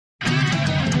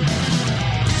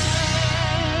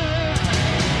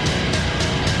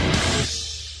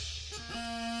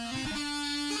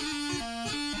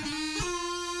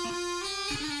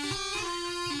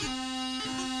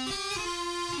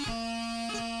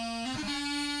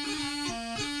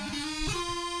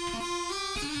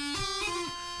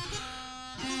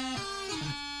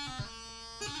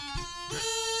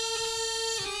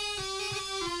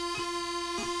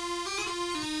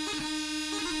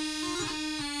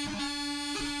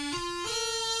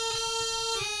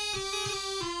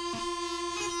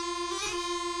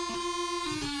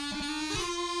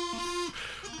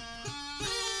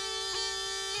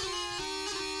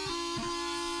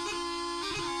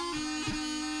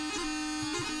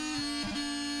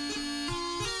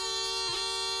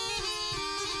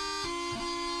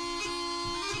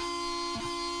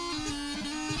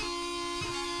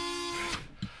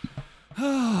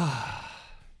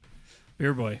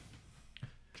Beer boy.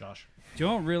 Josh. Do you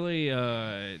know what really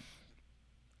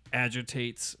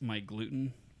agitates my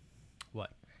gluten?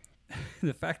 What?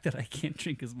 The fact that I can't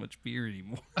drink as much beer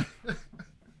anymore.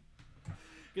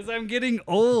 Because I'm getting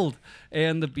old,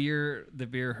 and the beer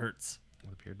hurts.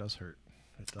 The beer does hurt.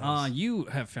 It does. You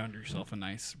have found yourself a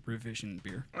nice revision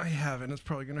beer. I have, and it's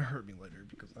probably gonna hurt me later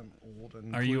because I'm old.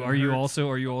 And Are you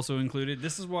also included?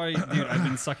 This is why, dude, I've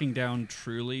been sucking down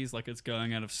Trulies like it's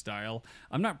going out of style.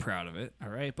 I'm not proud of it, all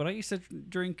right. But I used to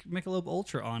drink Michelob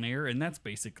Ultra on air, and that's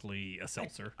basically a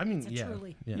seltzer. I mean, It's a yeah,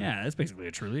 Truly. Yeah, that's basically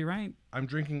a Truly, right? I'm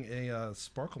drinking a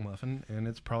sparkle muffin, and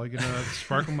it's probably gonna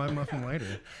sparkle my muffin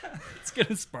later. It's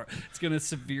gonna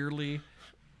severely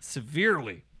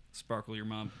sparkle your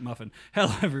muffin.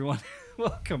 Hello, everyone.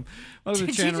 Welcome to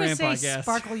Did Chan you Rant just say Podcast.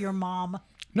 sparkle your mom?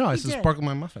 No, I You said did. sparkle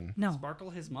my muffin. No. Sparkle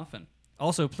his muffin.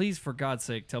 Also, please, for God's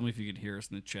sake, tell me if you could hear us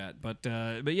in the chat. But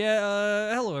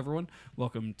yeah, hello everyone.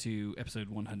 Welcome to episode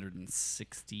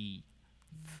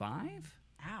 165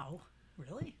 Ow.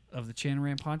 Really? of the Chan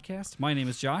Rant Podcast. My name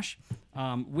is Josh.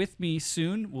 With me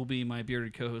soon will be my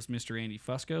bearded co-host, Mr. Andy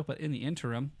Fusco. But in the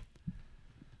interim,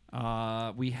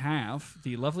 we have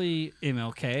the lovely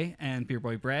MLK and Beer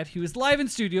Boy Brad, who is live in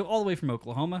studio all the way from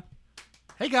Oklahoma.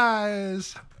 Hey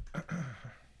guys.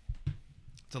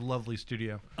 It's a lovely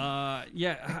studio.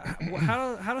 Yeah.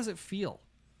 How does it feel?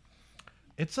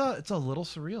 It's a little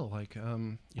surreal. Like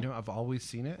I've always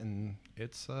seen it, and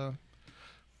it's kind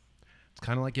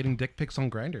of like getting dick pics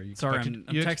on Grindr. Sorry, I'm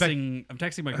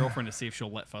texting my girlfriend to see if she'll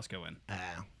let Fusco in.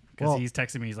 Because he's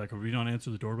texting me. He's like, "Are we not answer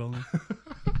the doorbell now?"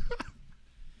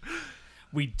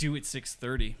 We do at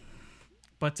 6:30.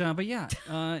 But yeah,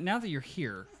 now that you're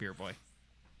here, Beer Boy.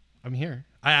 I'm here.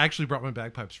 I actually brought my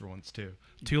bagpipes for once too.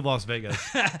 To Las Vegas.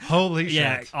 Holy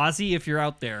Yeah, shit. Ozzy, if you're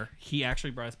out there, he actually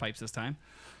brought his pipes this time.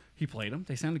 He played them.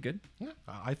 They sounded good. Yeah,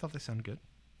 I thought they sounded good.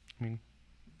 I mean,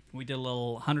 We did a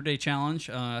little 100-day challenge.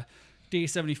 Day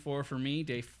 74 for me.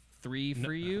 Day 3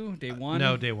 for you. Day 1.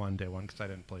 no, day one, because I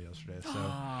didn't play yesterday. So You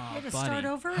had to buddy. start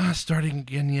over? starting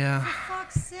again, yeah. For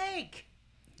fuck's sake.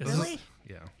 This Really? is-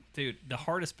 Yeah. dude, the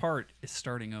hardest part is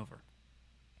starting over.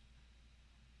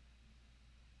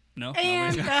 No?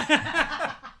 And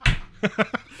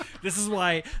This is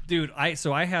why, dude. I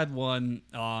had one.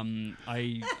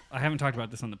 I haven't talked about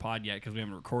this on the pod yet because we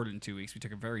haven't recorded in 2 weeks. We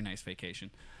took a very nice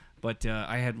vacation, but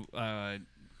I had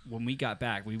when we got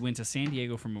back, we went to San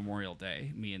Diego for Memorial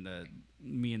Day. Me and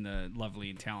the lovely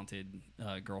and talented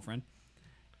girlfriend,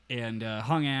 and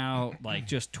hung out. Like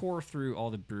just tore through all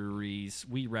the breweries.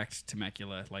 We wrecked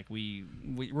Temecula. Like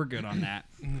we're good on that.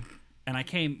 And I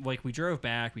came, like, we drove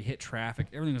back, we hit traffic,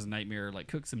 everything was a nightmare, like,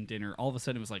 cooked some dinner. All of a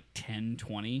sudden, it was, like,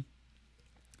 10:20.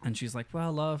 And she's like,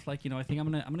 well, love, like, I think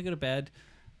I'm gonna go to bed.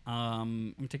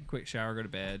 I'm gonna take a quick shower, go to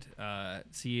bed.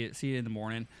 See you in the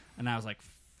morning. And I was like,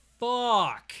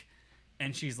 fuck.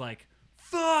 And she's like,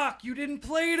 fuck, you didn't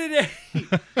play today.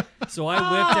 So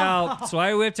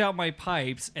I whipped out my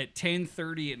pipes at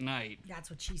 10:30 at night.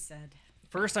 that's what she said.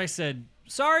 First I said,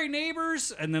 sorry, neighbors.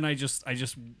 And then I just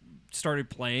started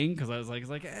playing because I was like,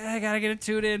 I gotta get it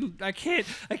tuned in. I can't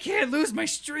lose my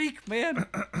streak, man.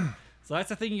 So that's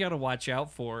the thing you gotta watch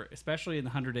out for, especially in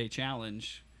the 100-day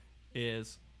challenge.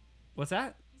 Is what's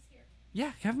that?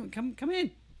 Yeah, come in. Come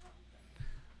in,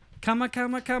 Fusco, I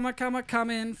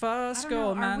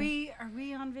don't know. man. Are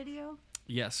we on video?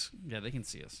 Yes, yeah, they can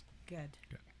see us. Good.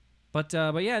 But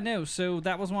yeah, no. So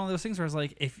that was one of those things where I was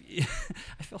like, if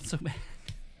I felt so bad.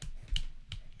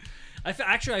 I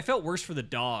felt worse for the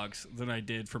dogs than I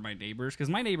did for my neighbors because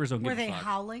my neighbors don't give Were a they fuck.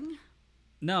 howling?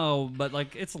 No, but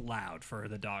like it's loud for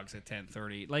the dogs at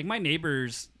 10:30. Like my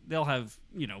neighbors, they'll have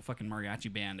fucking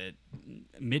mariachi band at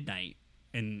midnight,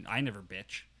 and I never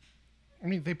bitch. I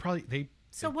mean,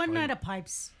 So one night of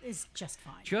pipes is just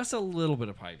fine. Just a little bit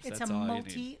of pipes. It's that's a all you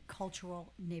need. multicultural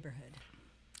neighborhood.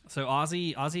 So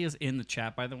Ozzy is in the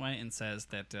chat, by the way, and says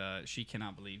that she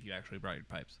cannot believe you actually brought your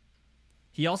pipes.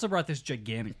 He also brought this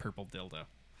gigantic purple dildo,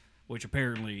 which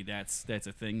apparently that's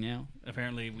a thing now.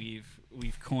 Apparently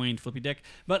we've coined Flippy Dick.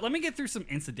 But let me get through some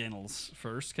incidentals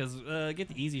first, because get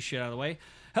the easy shit out of the way.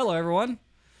 Hello, everyone.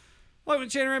 Welcome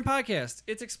to Chan Rant Podcast.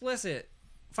 It's explicit.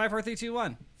 5, 4, 3, 2,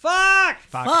 1. Fuck!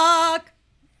 Fuck!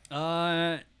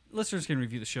 Listeners can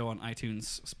review the show on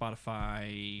iTunes,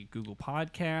 Spotify, Google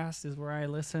Podcast is where I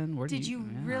listen. Where Did you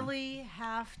yeah. really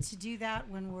have to do that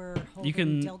when we're holding You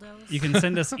can dildos? You can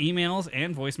send us emails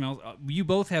and voicemails. You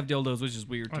both have dildos, which is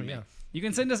weird to me. yeah. You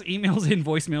can send us emails and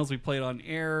voicemails. We played on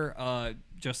air.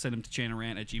 Just send them to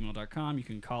chanarant@gmail.com. You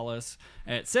can call us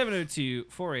at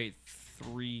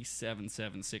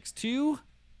 702-483-7762.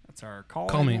 That's our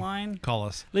call me. line. Call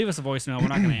us. Leave us a voicemail. We're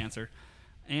not going to answer.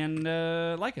 And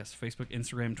like us, Facebook,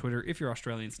 Instagram, Twitter. If you're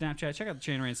Australian, Snapchat. Check out the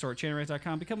Chain Rant store at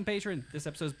chainrant.com. Become a patron. This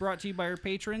episode is brought to you by our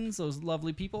patrons, those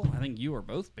lovely people. I think you are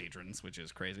both patrons, which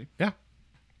is crazy. Yeah.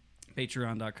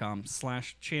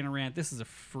 Patreon.com/ChainRant. This is a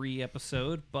free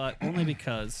episode, but only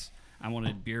because I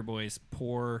wanted Beer Boy's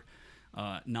poor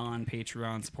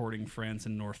non-Patreon supporting friends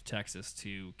in North Texas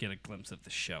to get a glimpse of the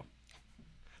show.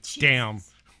 Damn.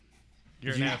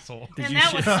 You're an asshole. And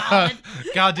that was solid.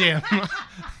 Goddamn.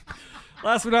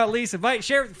 Last but not least, invite,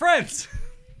 share with your friends.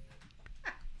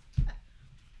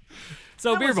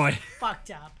 So, That Beer was Boy, fucked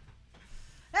up.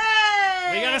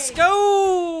 Hey! we gotta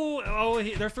go. Oh,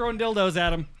 they're throwing dildos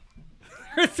at him.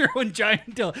 They're throwing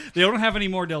giant dildos. They don't have any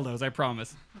more dildos, I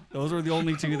promise. Those were the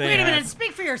only two they Wait a had. minute.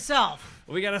 Speak for yourself.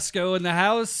 We got a SCO in the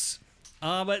house.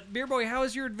 But Beer Boy, how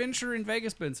has your adventure in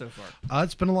Vegas been so far?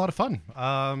 It's been a lot of fun.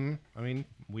 I mean,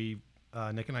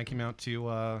 Nick and I came out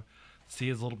to see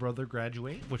his little brother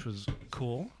graduate, which was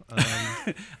cool.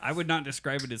 I would not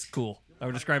describe it as cool. I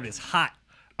would describe it as hot.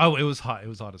 Oh, it was hot. It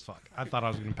was hot as fuck. I thought I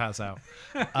was going to pass out.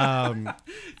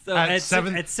 So At at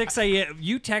 7 6 a.m.,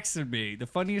 you texted me. The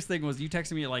funniest thing was you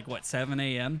texted me at like, what, 7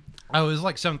 a.m.? Oh, it was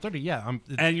like 7:30. Yeah.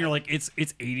 And you're like, it's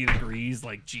 80 degrees.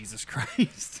 Like, Jesus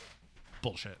Christ.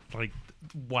 Bullshit. Like,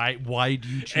 why do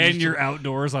you choose And to, you're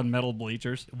outdoors on metal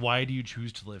bleachers. why do you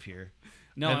choose to live here?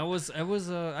 No,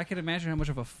 And- I could imagine how much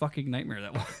of a fucking nightmare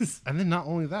that was. And then not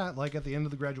only that, like at the end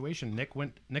of the graduation, Nick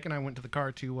and I went to the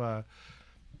car to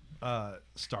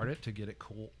start it to get it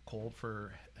cold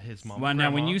for his mom. Well, and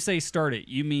now, when grandma. you say start it,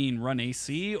 you mean run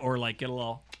AC or like get a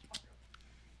little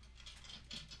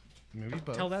Maybe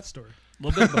both. Tell that story.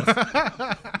 bit of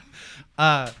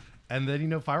both? And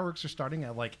then fireworks are starting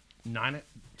at like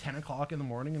 10 o'clock in the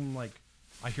morning, and like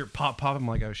I hear pop. I'm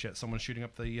like, oh shit, someone's shooting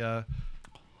up the.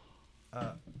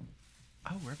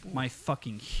 Red Bull. My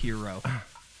fucking hero.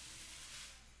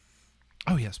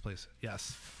 Oh yes, please,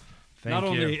 yes. Thank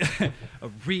Not you. only a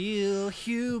real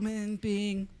human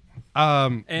being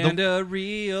And and a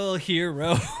real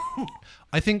hero.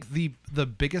 I think the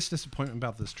biggest disappointment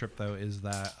about this trip though is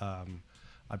that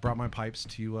I brought my pipes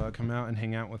to come out and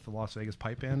hang out with the Las Vegas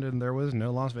Pipe Band, and there was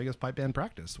no Las Vegas Pipe Band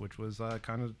practice, which was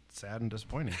kind of sad and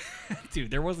disappointing. Dude,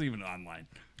 there wasn't even online.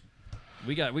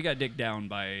 We got dicked down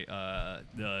by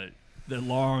the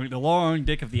long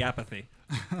dick of the apathy.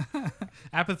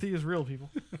 Apathy is real,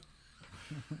 people.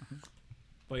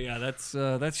 But yeah, that's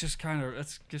just kind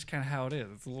of how it is.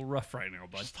 It's a little rough right now,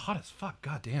 bud. It's hot as fuck.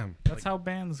 God damn. That's how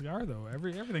bands are, though.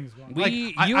 Everything's going. We, Like,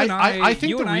 you I- and I- I think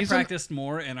you the and I reason- practiced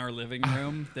more in our living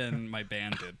room than my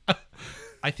band did.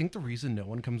 I think the reason no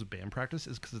one comes to band practice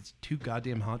is because it's too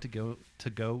goddamn hot to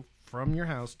go from your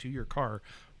house to your car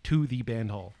to the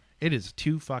band hall. It is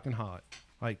too fucking hot.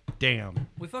 Like, damn.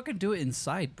 We fucking do it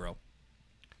inside, bro.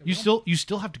 You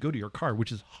still have to go to your car,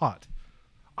 which is hot.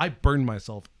 I burned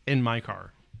myself in my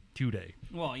car today.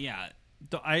 Well, yeah.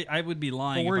 I would be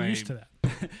lying. But we're if used to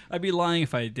that. I'd be lying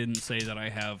if I didn't say that I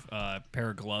have a pair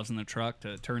of gloves in the truck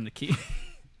to turn the key.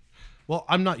 Well,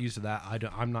 I'm not used to that.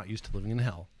 I'm not used to living in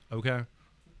hell. Okay.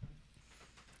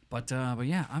 But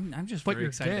yeah, I'm just But very you're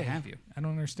excited gay. to have you. I don't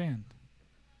understand.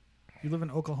 You live in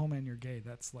Oklahoma and you're gay.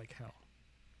 That's like hell.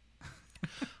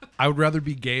 I would rather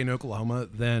be gay in Oklahoma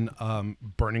than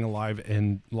burning alive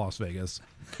in Las Vegas.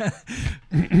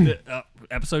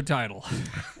 Episode title.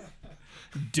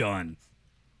 Done.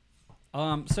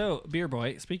 So Beer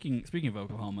Boy, speaking of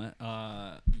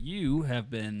Oklahoma, you have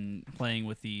been playing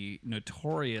with the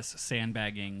notorious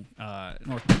sandbagging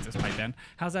North Texas Pipe Band.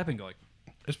 How's that been going?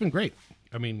 It's been great.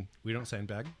 I mean, we don't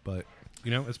sandbag, but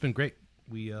it's been great.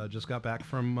 We just got back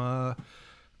from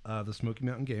the Smoky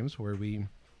Mountain Games where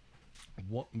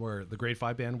where the Grade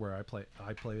 5 band, where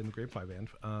I play in the Grade 5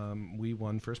 band. We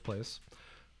won first place,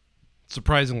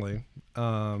 surprisingly,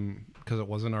 because it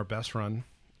wasn't our best run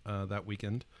that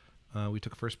weekend. We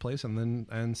took first place,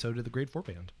 and so did the Grade 4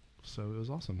 band. So it was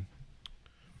awesome.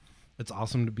 It's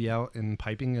awesome to be out and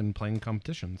piping and playing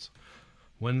competitions.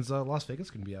 When's Las Vegas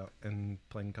going to be out and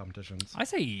playing competitions? I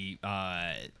say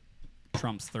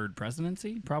Trump's third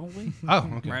presidency, probably. Oh,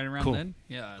 okay. Right around Cool. then.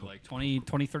 Yeah, like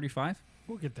 2035.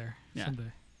 We'll get there Yeah.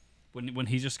 someday. When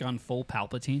he's just gone full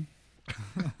Palpatine.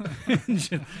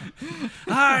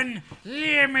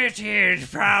 Unlimited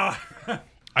power.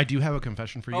 I do have a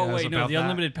confession for you guys Oh wait, no, about the that.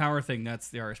 unlimited power thing. That's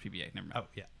the RSPBA. Never mind. Oh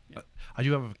yeah. I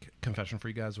do have a confession for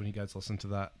you guys when you guys listen to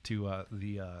that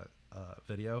the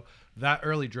video. That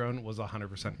early drone was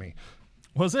 100% me.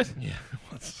 Was it? Yeah, it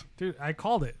was. Dude, I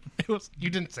called it. It was. You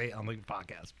didn't say it on the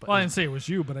podcast, but Well, I didn't say it was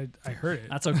you, but I heard it.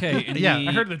 That's okay. In Yeah,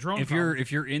 I heard the drone If problem.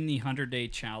 you're in the 100-day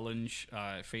challenge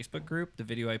Facebook group, the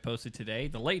video I posted today,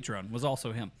 the late drone was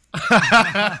also him.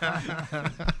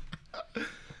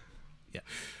 Yeah.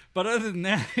 But other than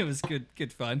that, it was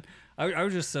good fun. I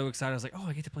was just so excited. I was like, oh,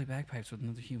 I get to play bagpipes with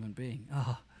another human being.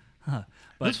 Oh, huh.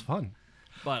 It was fun.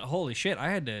 But holy shit,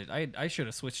 I should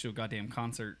have switched to a goddamn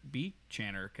concert beat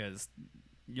chanter because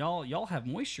y'all have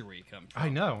moisture where you come from. I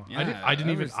know. I didn't there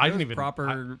even. was- I there didn't was even.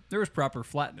 proper. There was proper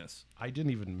flatness. I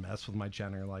didn't even mess with my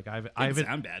chanter. Like I Didn't haven't.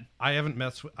 sound bad. I haven't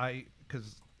messed with.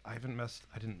 Because I haven't messed.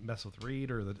 I didn't mess with Reed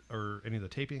or any of the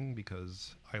taping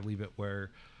because I leave it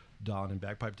where Don and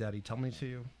Bagpipe Daddy tell me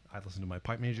to. I listen to my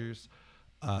pipe majors,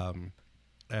 and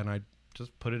I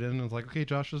just put it in and was like, okay,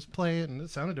 Josh, just play it, and it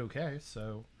sounded okay.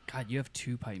 So, God, you have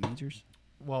 2 pipe majors.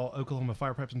 well, Oklahoma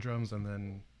Fire Pipes and Drums, and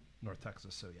then North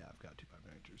Texas. So yeah, I've got 2 pipe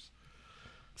majors.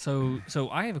 So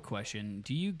I have a question.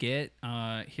 Do you get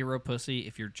hero pussy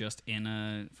if you're just in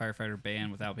a firefighter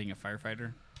band without being a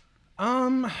firefighter?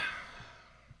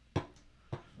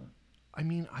 I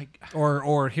mean,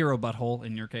 Or hero butthole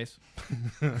in your case?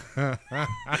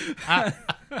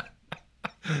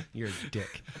 You're a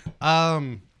dick.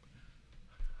 You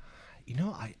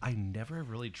know, I never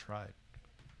really tried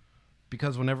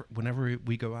because whenever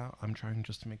we go out, I'm trying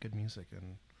just to make good music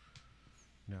and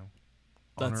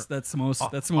That's the most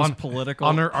political.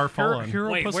 honor our fallen.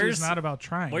 Hero Wait, pussy where's- is not about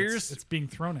trying. where's- It's being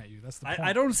thrown at you. That's the point.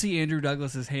 I don't see Andrew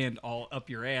Douglas's hand all up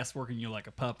your ass working you like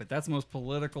a puppet. That's the most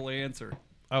political answer.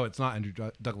 Oh, it's not Andrew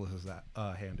Douglas's that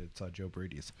hand. It's Joe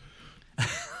Brady's.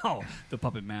 Oh, the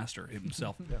puppet master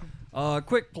himself.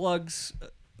 Quick plugs.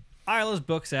 Isla's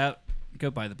book's out. Go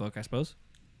buy the book, I suppose.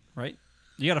 Right?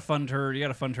 You got to fund her. You got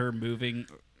to fund her moving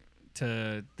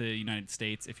to the United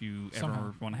States if you Somehow.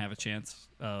 ever want to have a chance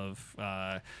of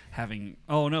having.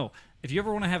 Oh no! If you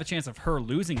ever want to have a chance of her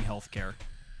losing health care,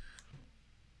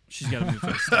 she's got to move to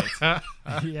the States.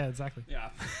 Yeah, exactly. Yeah.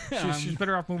 She's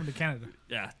better off moving to Canada.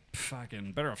 Yeah,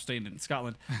 fucking better off staying in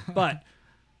Scotland. But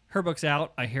her book's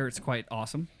out. I hear it's quite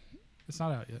awesome. It's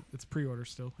not out yet. It's pre-order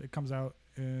still. It comes out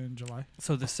in July.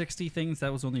 So the 60 things,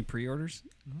 that was only pre-orders?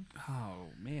 Oh,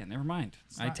 man, never mind.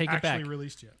 It's I not take it back. actually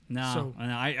released yet. No, So,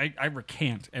 I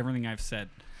recant everything I've said.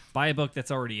 Buy a book that's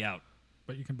already out.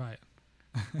 but you can buy it.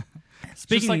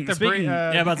 Speaking, like the speaking,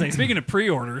 yeah, about to say, speaking of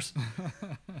pre-orders,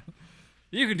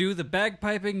 you can do the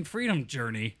Bagpiping Freedom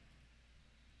Journey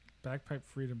Bagpipe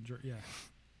Freedom. Yeah.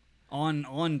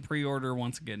 on pre-order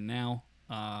once again now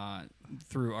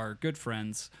through our good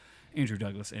friends Andrew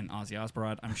Douglas and Ozzy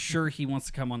Osbourne. I'm sure he wants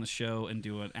to come on the show and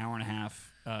do an hour and a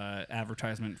half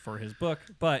advertisement for his book,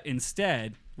 but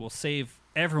instead we'll save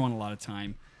everyone a lot of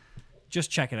time. Just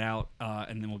check it out,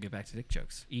 and then we'll get back to dick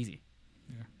jokes. Easy.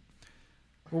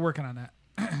 We're working on that.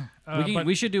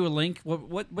 We should do a link.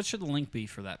 What should the link be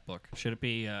for that book? Should it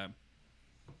be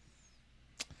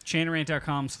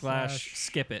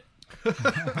chanarant.com/skip it? No,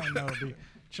 it'll be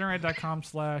generate.com/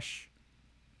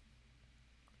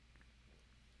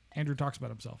 Andrew talks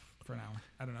about himself for an hour.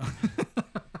 I don't know.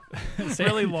 It's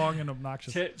really long and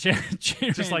obnoxious.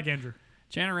 Just like Andrew.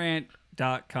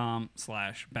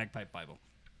 Chanarant.com/bagpipe Bible.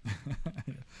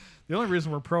 The only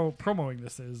reason we're promoting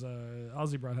this is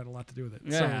Ozzy Brown had a lot to do with it.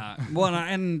 Yeah. Well,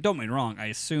 and don't get me wrong. I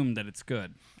assume that it's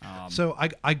good. So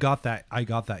I got that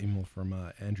email from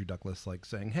Andrew Douglas, like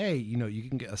saying, hey, you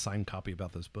can get a signed copy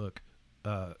about this book,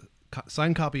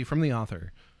 signed copy from the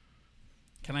author.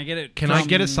 Can I get it? Can I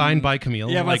get it signed by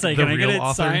Camille? Yeah, like say, the can I get real it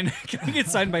author? signed? Can I get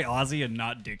signed by Ozzy and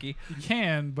not Dookie? You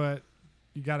can, but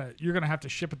you're gonna have to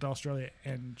ship it to Australia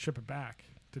and ship it back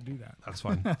to do that. That's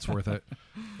fine. It's worth it.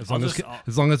 As I'll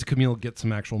long as Camille gets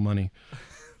some actual money.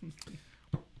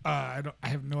 I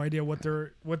have no idea what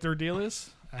their deal is.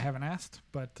 I haven't asked,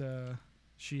 but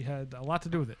she had a lot to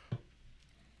do with it.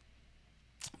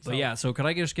 But yeah, so could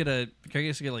I just get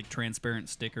like transparent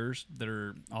stickers that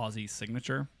are Ozzy's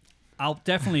signature? I'll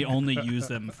definitely only use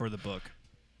them for the book.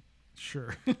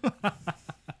 Sure. I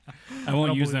won't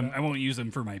don't use believe them. that. I won't use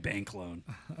them for my bank loan.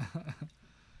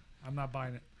 I'm not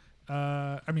buying it.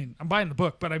 I'm buying the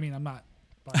book, but I'm not buying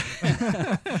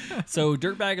it. So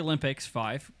Dirtbag Olympics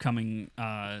 5 coming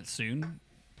soon.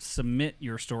 Submit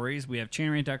your stories. We have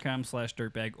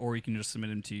chanarant.com/dirtbag, or you can just submit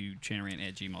them to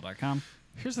chanarant@gmail.com.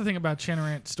 Here's the thing about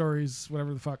Chanarant stories,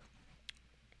 whatever the fuck.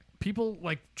 People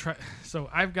try. So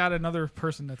I've got another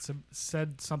person that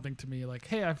said something to me like,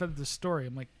 "Hey, I've read this story."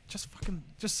 I'm like, just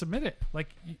submit it.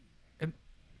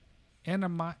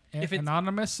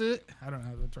 Anonymous it. I don't know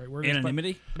how that's the right word. is, but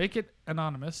Anonymity. make it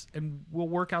anonymous, and we'll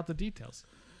work out the details.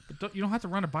 But you don't have to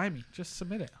run it by me. Just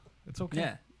submit it. It's okay.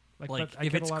 Yeah. but I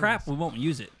if get a it's lot of crap, this. we won't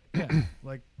use it. Yeah,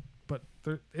 but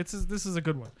this is a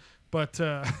good one. But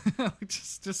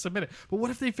just submit it. But what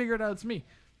if they figure it out it's me?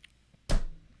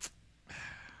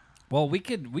 Well, we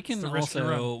can the risk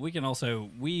you also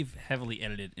we've heavily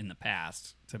edited in the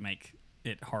past to make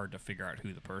it hard to figure out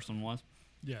who the person was.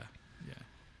 Yeah.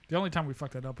 The only time we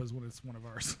fucked that up is when it's one of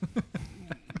ours.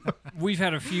 We've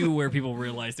had a few where people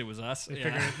realized it was us. They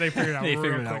figured it out. They real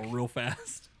figured it quick. out real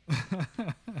fast.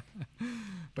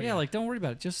 But yeah, like don't worry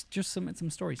about it. Just submit some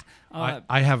stories.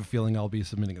 I have a feeling I'll be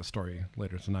submitting a story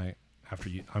later tonight after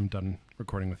I'm done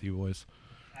recording with you boys.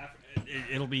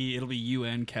 It'll be you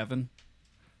and Kevin.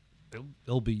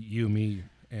 It'll be you, me,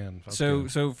 and Fusco.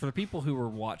 So for the people who are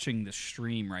watching the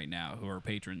stream right now, who are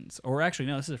patrons, or actually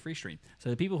no, this is a free stream. So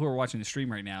the people who are watching the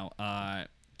stream right now,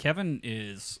 Kevin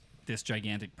is this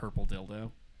gigantic purple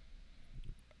dildo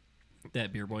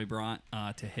that Beer Boy brought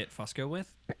to hit Fusco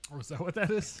with. Oh, is that what that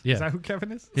is? Yeah. Is that who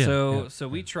Kevin is? Yeah, So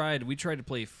we tried to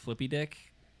play Flippy Dick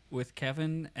with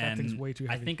Kevin, and thing's way too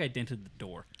I heavy. think I dented the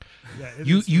door. Yeah,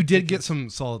 You did get some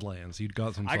solid lands. You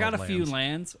got some. I got a solid few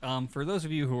lands. For those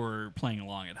of you who are playing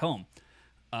along at home,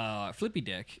 Flippy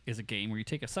Dick is a game where you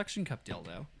take a suction cup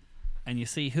dildo, and you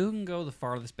see who can go the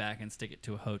farthest back and stick it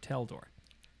to a hotel door.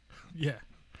 Yeah.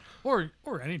 Or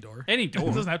any door. Any It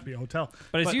door, doesn't have to be a hotel.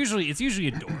 but it's usually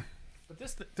a door. But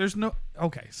this there's no.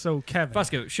 Okay, so Kevin,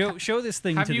 Fusco, show this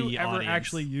thing have to you the ever audience.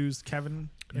 actually used Kevin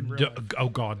in real life? Oh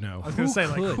God, no. I was gonna say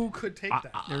like could? who could take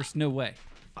that? There's no way.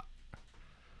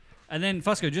 And then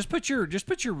Fusco, just put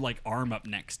your like arm up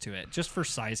next to it, just for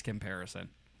size comparison.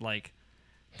 Like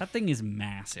that thing is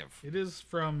massive. It is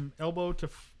from elbow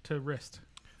to wrist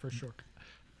for sure.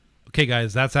 Okay,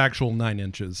 guys, that's actual 9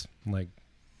 inches. Like,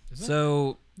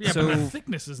 So Yeah, so but the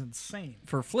thickness is insane.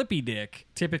 for Flippy Dick,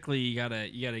 typically you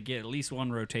gotta get at least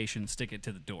one rotation, stick it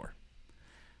to the door.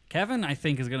 Kevin, I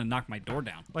think, is gonna knock my door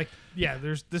down. Like, yeah,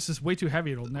 this is way too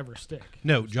heavy. It'll never stick.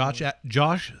 no,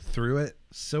 Josh threw it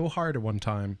so hard at one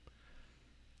time,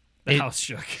 The It- house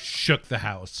shook. shook the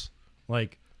house.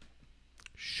 Like,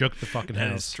 shook the fucking That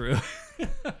house. is true.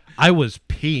 I was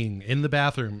peeing in the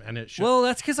bathroom, and it shook. Well,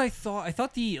 that's because I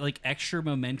thought the like extra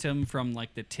momentum from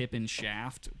like the tip and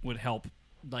shaft would help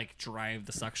like drive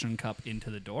the suction cup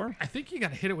into the door. I think you got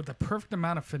to hit it with the perfect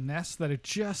amount of finesse that it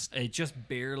just. It just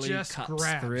barely Just cuts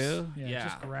grabs. through. Yeah, it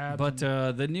just grabs But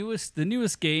the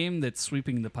newest game that's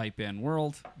sweeping the pipe in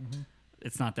world,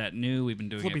 it's not that new. We've been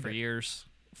doing Flippy it for Dick. years.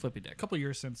 Flippy Dick. A couple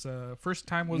years since first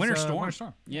time was Winter Storm. Winter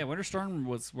Storm. Yeah, Winter Storm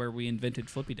was where we invented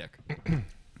Flippy Dick.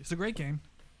 It's a great game,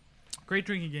 great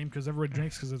drinking game because everyone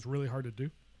drinks because it's really hard to do.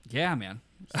 Yeah, man.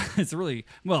 It's really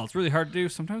hard to do.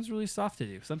 Sometimes really soft to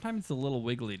do. Sometimes it's a little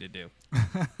wiggly to do.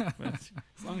 But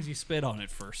as long as you spit on it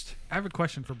first. I have a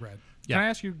question for Brad. Yeah. Can I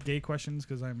ask you gay questions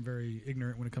because I'm very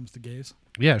ignorant when it comes to gays?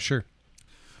 yeah, sure.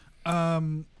 Have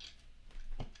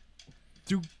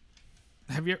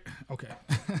you? Okay.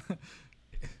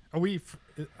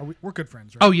 We're good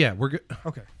friends, right? Oh yeah, we're good.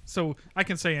 Okay. So I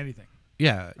can say anything.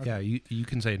 Yeah, yeah. You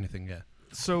can say anything. Yeah.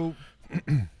 So,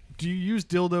 do you use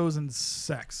dildos in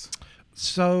sex?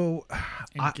 So,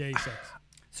 In gay sex?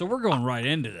 So we're going right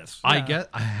into this. I get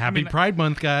happy mean- Pride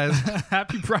Month, guys.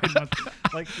 Happy Pride Month.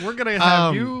 Like, we're going to have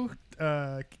Um, you.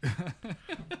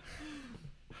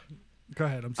 Go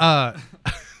ahead. I'm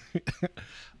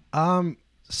sorry.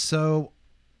 So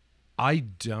I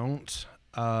don't.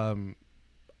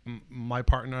 My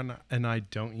partner and I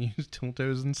don't use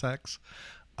dildos in sex.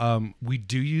 We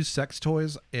do use sex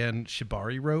toys and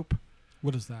shibari rope.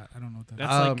 What is that? I don't know what that is.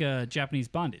 That's like Japanese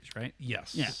bondage, right?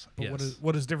 Yes. Yeah. But Yes.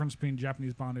 what is the difference between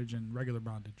Japanese bondage and regular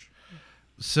bondage?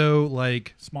 So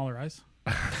like, Smaller eyes?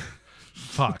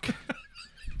 fuck.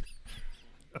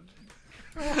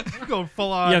 You're going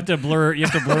full on. You have to blur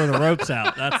the ropes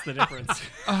out. That's the difference.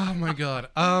 Oh my god.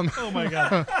 Oh, my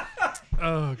God.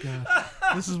 Oh, God.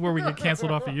 This is where we get canceled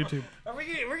off of YouTube.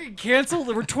 We're getting canceled.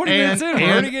 We're 20 And, minutes in.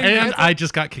 We're already getting and canceled. I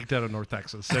just got kicked out of North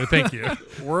Texas, so thank you.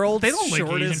 World's They don't like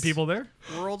shortest Asian people there.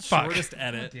 World's Fuck. shortest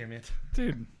edit. Damn it.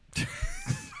 Dude.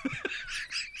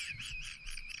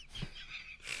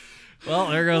 Well,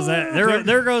 there goes that.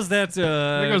 There goes that.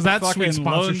 There goes that fucking sweet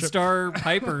Lone sponsorship. Star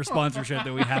Piper sponsorship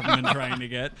that we haven't been trying to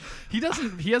get. He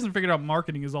hasn't figured out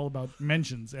marketing is all about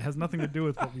mentions. It has nothing to do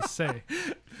with what we say.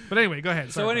 But anyway, go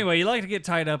ahead. So Sorry, anyway, you like to get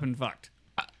tied up and fucked.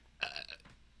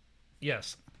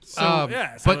 Yes. So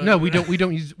yeah. So, But no, we don't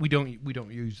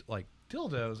use like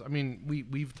dildos. I mean,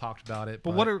 we've talked about it.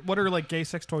 But what are like gay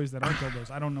sex toys that aren't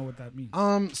dildos? I don't know what that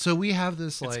means. So we have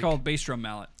this like It's called bass drum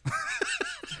mallet.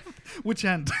 Which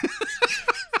end?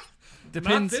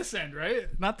 Depends. Not this end, right?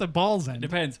 Not the balls end.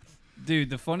 Depends. Dude,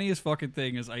 the funniest fucking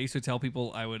thing is I used to tell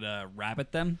people I would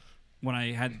rabbit them when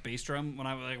I had bass drum. When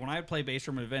I would play bass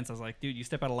drum at events, I was like, dude, you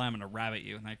step out of line, I'm gonna rabbit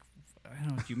you. And I don't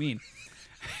know what you mean.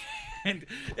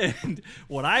 and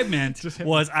what I meant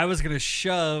was I was going to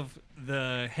shove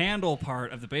the handle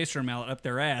part of the bass drum mallet up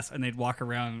their ass, and they'd walk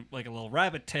around like a little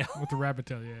rabbit tail. With the rabbit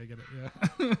tail, yeah, I get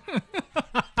it.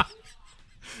 Yeah.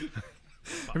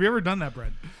 Have you ever done that,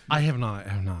 Brett? I have not. I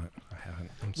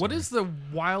haven't. I'm What sorry. is the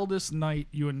wildest night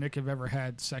you and Nick have ever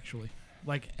had sexually?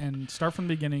 Like, and start from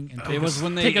the beginning and take It was us,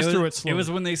 when they take us through it It slowly.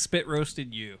 was when they spit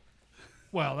roasted you.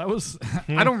 Well, that was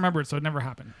I don't remember it, so it never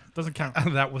happened. Doesn't count.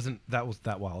 that was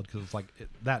that wild because it's like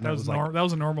that night That was like that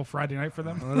was a normal Friday night for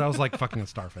them. that was like fucking a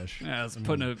starfish. Yeah, I was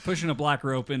pushing a black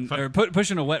rope in, or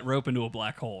pushing a wet rope into a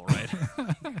black hole, right?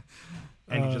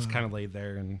 And you just kind of laid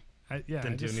there and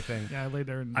Didn't do anything. Yeah, I laid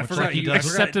there and I Much forgot like he you does.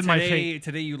 accepted my fate.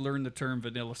 Today you learned the term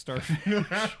vanilla starfish.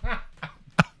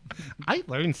 I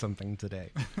learned something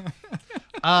today.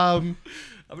 I'm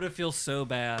gonna feel so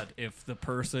bad if the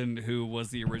person who was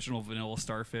the original vanilla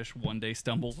starfish one day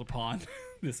stumbles upon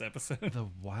this episode. The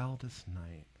wildest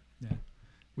night. Yeah.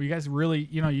 Well, you guys really,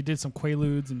 you did some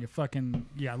quaaludes and you fucking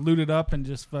looted up and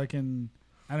just fucking,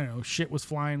 I don't know, shit was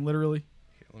flying literally.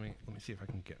 Here, let me see if I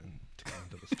can get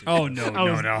into the studio. Oh no,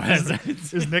 Oh, no.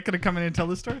 Is Nick gonna come in and tell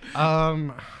this story?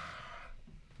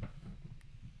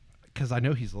 Because I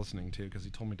know he's listening too. Because he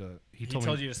told me to. He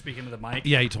told you to speak into the mic.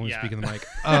 Yeah, he told me to speak in the mic.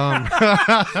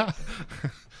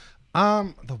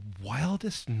 The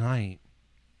wildest night.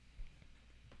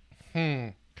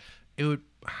 It would.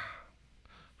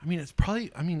 I mean, it's probably.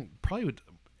 Probably would.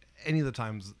 Any of the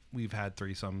times we've had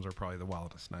threesomes are probably the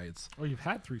wildest nights. Oh, you've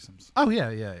had threesomes Oh yeah.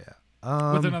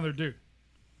 with another dude.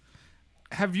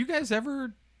 Have you guys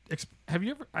ever?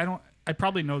 I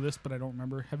probably know this, but I don't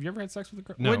remember. Have you ever had sex with a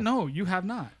girl? No. Wait, no, you have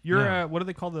not. You're No. what do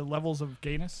they call the levels of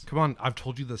gayness? Come on, I've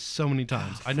told you this so many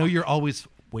times. I know you're always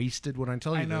wasted when I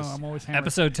tell you I know. this. I'm always hammered.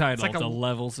 Episode title: like a The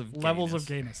Levels of levels Gayness. of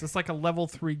gayness. It's like a level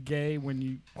 3 gay when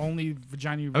you only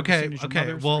vagina you've ever Okay, seen is your okay.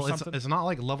 mother's Well, or it's something. it's not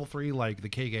like level 3 like the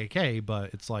KKK,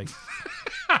 but it's like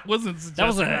I wasn't That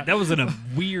was suggesting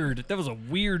that was a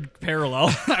weird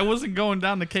parallel. I wasn't going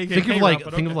down the KKK think of route, like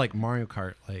but think of okay. like Mario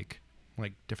Kart, like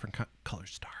different color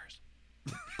stars.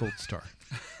 Gold star.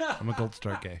 I'm a gold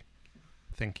star gay.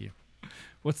 Thank you.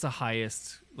 What's the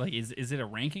highest? Like, is it a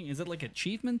ranking? Is it like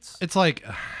achievements? It's like,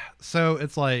 so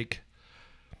it's like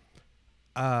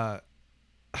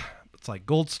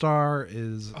gold star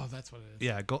is Oh, that's what it is.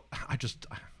 yeah. Gold. I just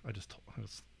told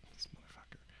this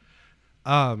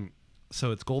motherfucker.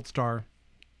 So it's gold star,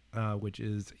 which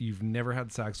is you've never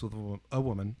had sex with a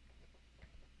woman.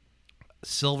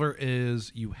 Silver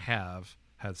is you have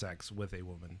had sex with a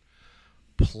woman.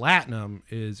 Platinum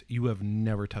is you have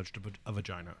never touched a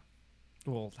vagina.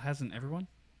 Well, hasn't everyone?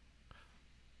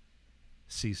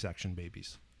 C-section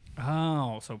babies.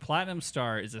 Oh, so platinum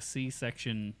star is a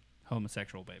C-section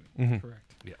homosexual baby.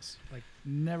 Correct. Yes. Like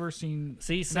never seen,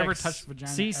 C-sex, never touched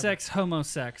vagina. C-sex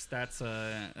homosex. That's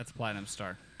a platinum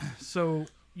star. ever. So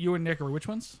you and Nick are which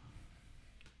ones?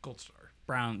 Gold star.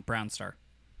 Brown star.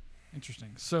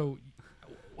 Interesting. So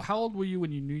how old were you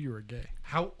when you knew you were gay?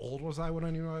 How old was I when I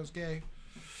knew I was gay?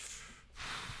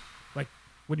 Like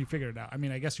when you figured it out? I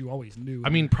mean, I guess you always knew. I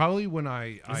mean, probably when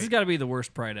I This has got to be the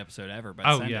worst Pride episode ever. But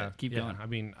oh send yeah, it. Keep yeah. going. I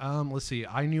mean, let's see.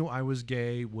 I knew I was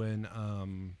gay when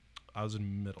I was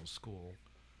in middle school,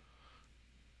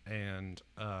 and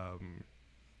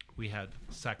we had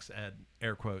sex ed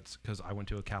air quotes because I went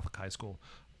to a Catholic high school,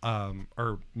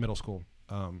 or middle school.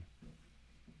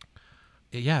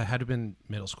 Yeah, it had to have been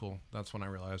middle school. That's when I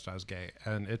realized I was gay,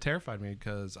 and it terrified me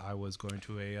because I was going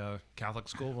to a Catholic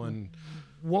school, and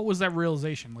what was that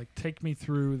realization? Like, take me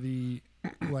through the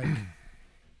like.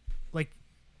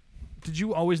 Did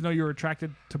you always know you were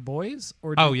attracted to boys,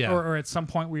 or Oh, yeah. or at some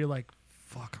point were you like,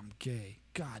 "Fuck, I'm gay.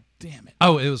 God damn it,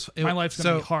 oh, my life's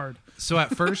gonna be hard." So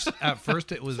at first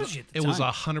it was Especially at the it was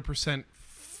time. 100%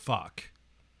 fuck.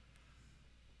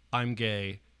 I'm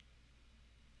gay.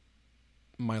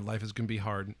 My life is gonna be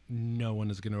hard. No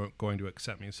one is going to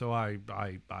accept me. So I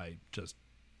just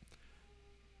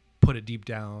put it deep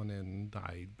down, and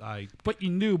I But you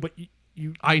knew, but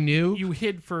I knew you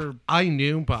hid for I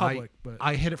knew, but public, but-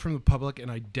 I hid it from the public, and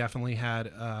I definitely had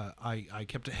I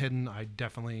kept it hidden. I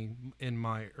definitely in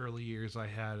my early years I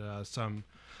had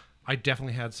I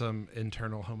definitely had some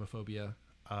internal homophobia,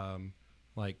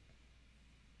 like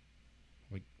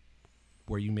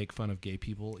where you make fun of gay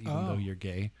people even Oh. though you're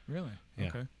gay. really Yeah.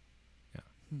 okay,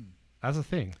 That's a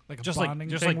thing. like a Just like- bonding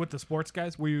just thing like- with the sports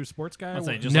guys. Were you a sports guy? I'd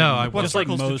say Or- just No, like, I just like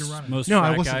wasn't. What circles did you run in? most No, I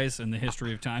frat wasn't. guys in the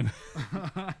history of time.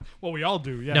 well, we all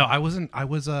do. Yeah. No, I wasn't. I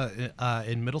was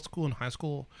in middle school and high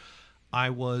school.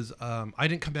 I was. I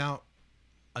didn't come out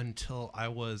until I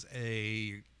was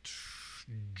a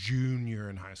junior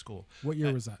in high school. What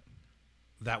year was that?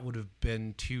 that would have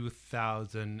been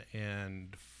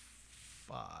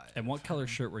 2005. And what color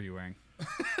shirt were you wearing?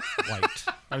 White.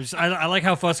 I like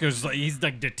how Fusco's like, he's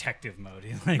like detective mode.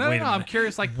 He's like, No, wait no, a I'm minute.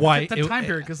 curious, like Why- the time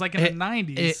period, because like in the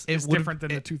 90s, it it's would've- different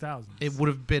than the 2000s. It would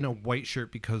have been a white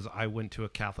shirt because I went to a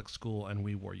Catholic school and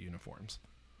we wore uniforms.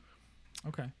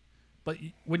 Okay, but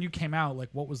when you came out, like,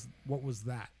 what was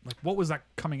that? Like, what was that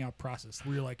coming out process?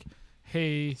 Were you like,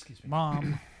 "Hey,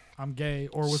 mom, I'm gay,"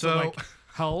 or was it So- like,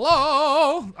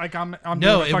 "Hello, like I'm No,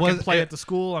 doing a it fucking was- play it- at the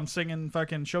school. I'm singing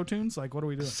fucking show tunes. Like, what are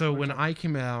we doing?" So when I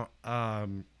came out,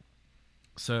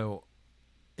 so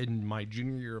in my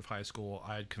junior year of high school,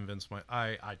 I had convinced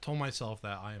I told myself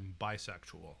that I am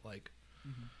bisexual, like,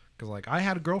 because like I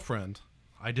had a girlfriend,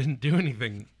 I didn't do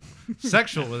anything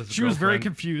sexual with. This she was very girlfriend.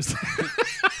 confused.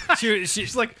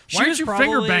 She's like, she "Why aren't was you finger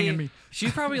probably- banging me?"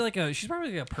 She's probably like a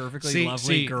perfectly See-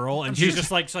 lovely see, girl, and she's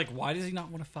just like, why does he not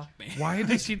want to fuck me? Why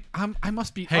does he? I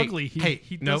must be Hey, ugly.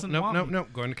 He no, doesn't want me. no.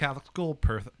 Going to Catholic school,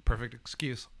 perfect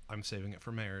excuse. I'm saving it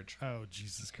for marriage. Oh,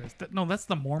 Jesus Christ! No, that's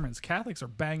the Mormons. Catholics are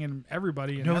banging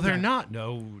everybody. And No, they're everything. not.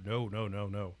 No.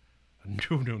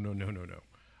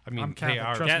 I mean, I'm they Catholic,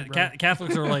 are. trust me. brother.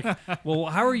 Catholics are like, well,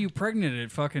 how are you pregnant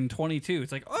at fucking 22?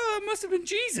 It's like, oh, it must have been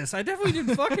Jesus. I definitely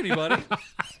didn't fuck anybody.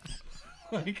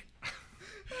 Like,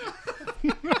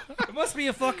 it must be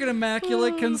a fucking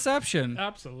immaculate conception.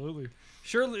 Absolutely.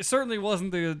 Surely, certainly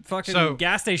wasn't the fucking So-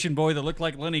 gas station boy that looked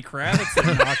like Lenny Kravitz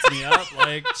that knocks me up.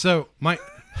 Like, So my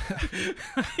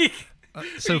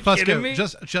so you kidding Fusco, me?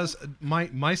 just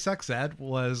my sex ed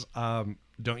was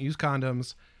don't use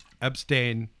condoms,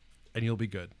 abstain, and you'll be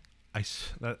good.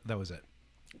 That was it.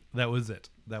 That was it.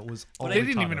 That was all They they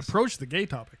didn't taught even us. approach the gay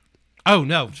topic. Oh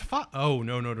no! Oh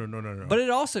no! but it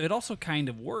also kind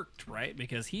of worked, right?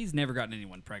 Because he's never gotten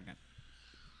anyone pregnant.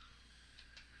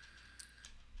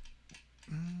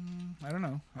 I don't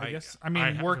know. I I- guess. I mean,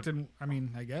 I worked haven't- and. I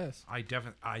mean, I guess. I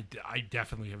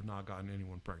definitely have not gotten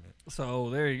anyone pregnant.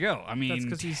 So there you go. I mean, That's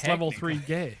because he's level 3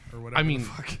 gay or whatever. mean- the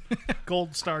fuck.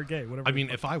 Gold star gay, whatever. I the mean,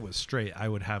 fuck. if I was straight, I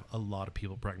would have a lot of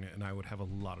people pregnant, and I would have a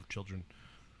lot of children.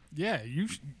 yeah,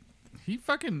 he's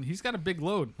got a big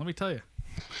load. Let me tell you.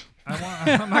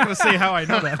 I'm not gonna say how I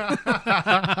know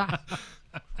that.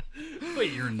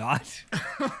 Wait, you're not.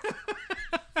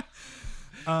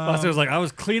 Buster was like, I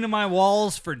was cleaning my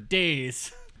walls for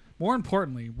days. More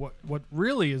importantly, what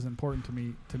really is important to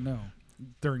me to know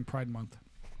during Pride Month,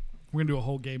 we're gonna do a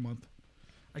whole gay month.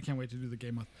 I can't wait to do the gay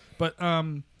month. But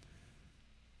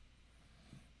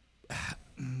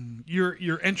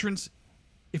your entrance,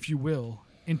 if you will,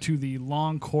 into the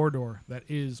long corridor that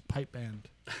is Pipe Band.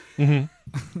 I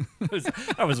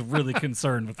was really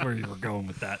concerned with where you were going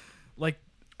with that. Like,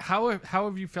 how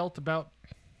have you felt about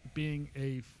being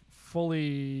a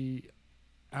fully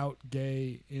out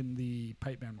gay in the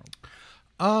Pipe Band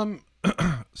world?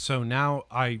 So now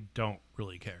I don't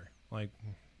really care. Like,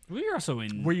 We were also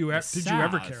in. Did you ever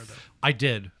South. care though? I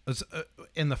did.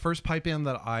 In the first pipe band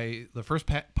that I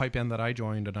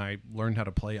joined and I learned how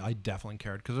to play, I definitely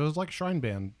cared because it was like a shrine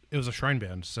band. It was a shrine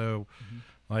band, so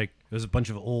like it was a bunch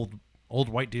of old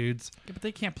white dudes. Yeah, but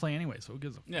they can't play anyway, so who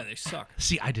gives a Yeah, they suck.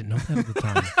 See, I didn't know that at the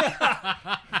time.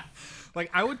 Like,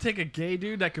 I would take a gay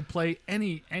dude that could play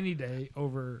any day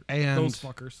over And- those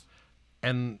fuckers.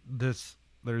 And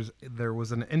there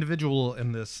was an individual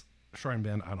in this shrine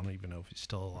band. I don't even know if he's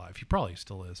still alive. He probably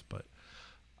still is, but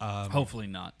Hopefully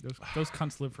not. Those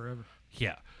cunts live forever.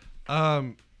 yeah.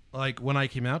 Like when I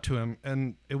came out to him,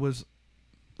 and this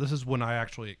is when I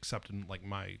actually accepted like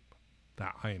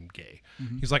that I am gay.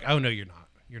 He's like, "Oh no, you're not.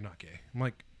 You're not gay." I'm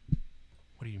like,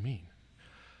 "What do you mean?"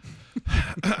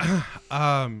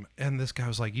 And this guy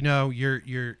was like, "You know,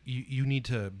 you need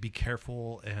to be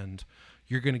careful, and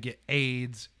you're gonna get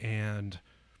AIDS, and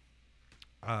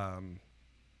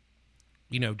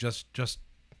you know, just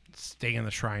stay in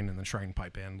the shrine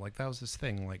pipe band." Like that was his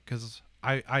thing. Like, because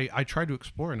I tried to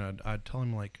explore, and I'd tell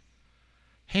him like,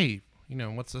 "Hey, you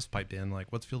know, what's this pipe band?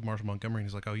 Like, what's Field Marshal Montgomery?" And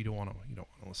he's like, "Oh, you don't want to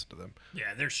listen to them."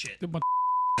 Yeah, they're shit.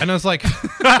 And I was like,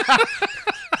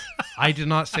 I did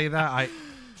not say that.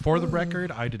 For the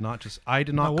record, I did not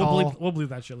No, call. we'll believe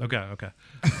that shit later. Okay.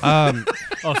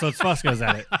 Oh, so it's Fusco's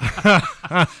at it.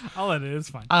 I'll let it. It's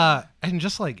fine. And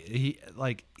just like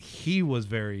he was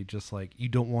very just like, you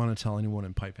don't want to tell anyone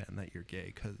in pipe band that you're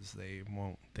gay because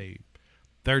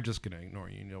they're just gonna ignore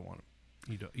you.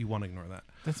 You want to ignore that.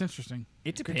 That's interesting.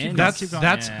 It Keep depends. going.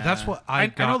 That's what I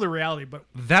got. I know the reality, but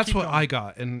That's keep what going. I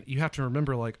got. And you have to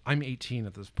remember, like, I'm 18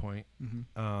 at this point.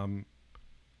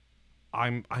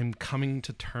 I'm coming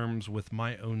to terms with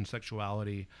my own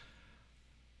sexuality.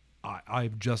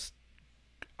 I'm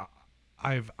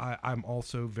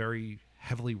also very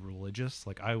heavily religious.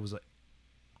 Like I was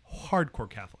hardcore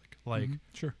Catholic. Like,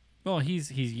 Sure. Well,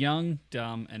 he's young,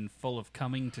 dumb, and full of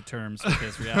coming to terms with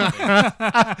his reality.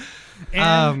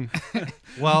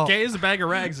 well, Gay as a bag of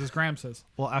rags, as Graham says.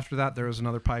 well, after that, there was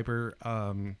another piper,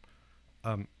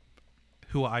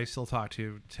 who I still talk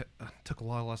to. Took a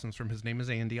lot of lessons from. His name is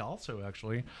Andy, also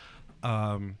actually.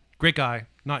 Great guy.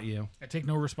 Not you. I take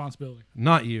no responsibility.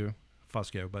 Not you,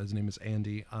 Fusco, but his name is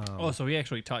Andy. Oh, so he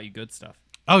actually taught you good stuff.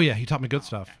 Oh yeah, he taught me good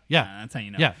stuff. Yeah, That's how you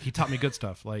know. yeah, he taught me good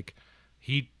stuff. Like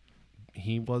he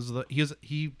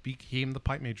became the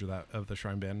pipe major of the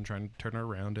Shrine Band and trying to turn it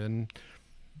around, and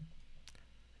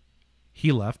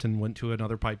he left and went to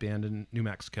another pipe band in New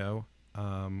Mexico,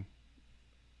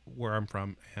 where I'm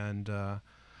from, and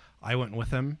I went with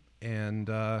him, and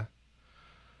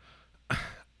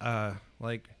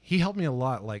like he helped me a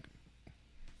lot, like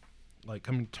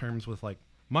coming to terms with like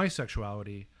my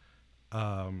sexuality,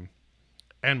 and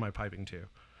my piping too.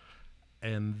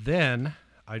 And then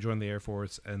I joined the Air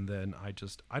Force, and then I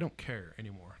don't care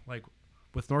anymore. Like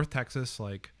with North Texas,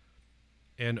 like,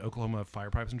 and Oklahoma Fire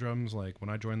Pipes and Drums, like when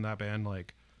I joined that band,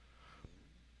 like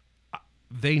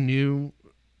they knew,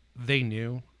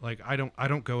 like I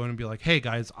don't go in and be like, hey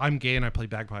guys, I'm gay and I play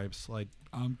bagpipes. Like,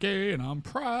 I'm gay and I'm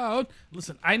proud.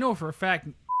 Listen, I know for a fact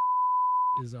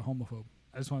is a homophobe.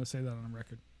 I just want to say that on the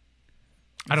record.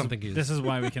 I don't think he is. This is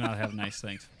why we cannot have nice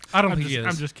things. I don't think he is.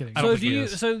 I'm just kidding. I don't So think he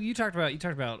is. you talked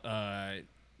about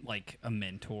like a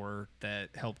mentor that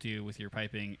helped you with your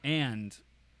piping and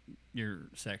your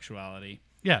sexuality.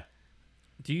 Yeah.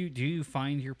 Do you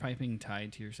find your piping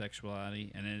tied to your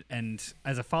sexuality? And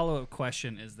as a follow-up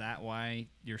question, is that why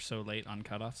you're so late on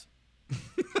cutoffs?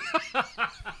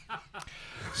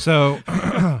 So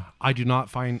I do not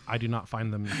find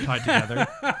them tied together.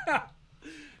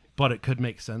 But it could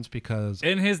make sense because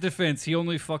In his defense, he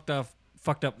only fucked up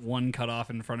one cutoff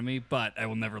in front of me, but I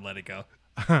will never let it go.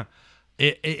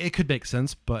 it could make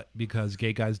sense, but because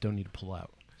gay guys don't need to pull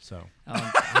out. So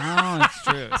Oh, that's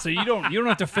true. So you don't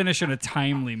have to finish in a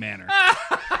timely manner.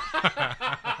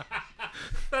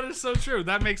 That is so true.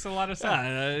 That makes a lot of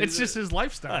sense. It's just his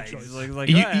lifestyle choice.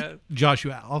 Josh,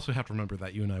 you also have to remember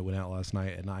that you and I went out last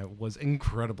night, and I was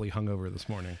incredibly hungover this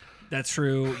morning. That's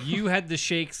true. You had the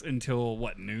shakes until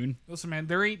what, noon? Listen, man,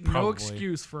 there ain't no Probably.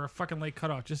 excuse for a fucking late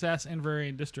cutoff. Just ask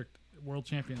Inveraray District world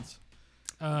champions.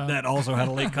 That also had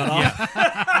a late cutoff.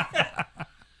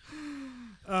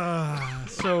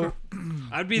 So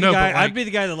I'd be No, the guy. but, like- I'd be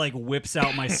the guy that like whips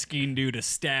out my skiing do to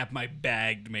stab my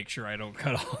bag to make sure I don't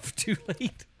cut off too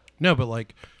late. No, but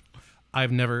like,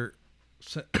 I've never.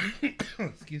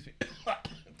 Excuse me.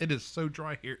 It is so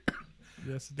dry here.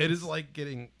 yes, It is like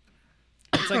getting.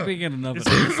 It's like being in another.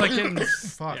 It's like getting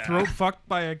throat fucked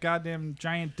by a goddamn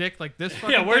giant dick like this.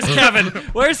 Fucking Yeah, where's Kevin?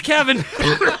 Where's Kevin?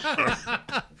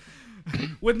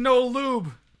 with no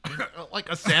lube. Like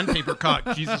a sandpaper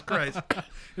cock. Jesus Christ.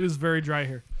 It is very dry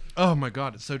here. Oh my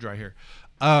God, it's so dry here.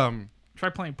 Try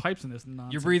playing pipes in this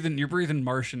nonsense. You're breathing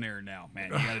Martian air now, man.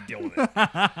 You got to deal with it.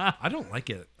 I don't like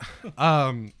it.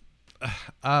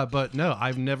 But no,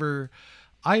 I've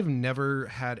never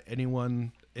had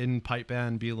anyone in pipe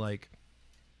band be like,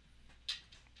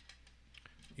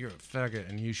 "You're a faggot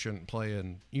and you shouldn't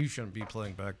be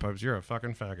playing bagpipes. You're a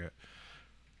fucking faggot."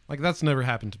 Like that's never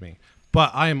happened to me.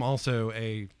 But I am also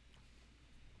a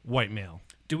white male.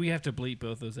 Do we have to bleep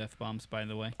both those F-bombs, by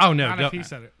the way? Oh no, Not don't, if he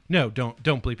said it. no, don't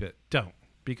bleep it. Don't.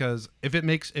 Because if it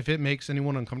makes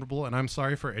anyone uncomfortable, and I'm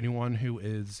sorry for anyone who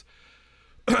is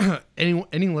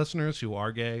any listeners who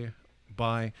are gay,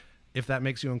 bi, if that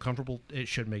makes you uncomfortable, it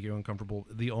should make you uncomfortable.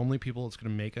 The only people it's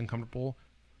going to make uncomfortable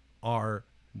are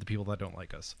the people that don't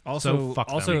like us. Also, so fuck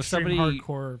also them. if somebody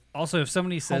hardcore. Also, if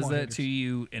somebody says Homo that haters. to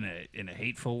you in a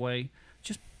hateful way,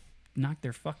 just knock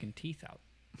their fucking teeth out.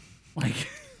 Like,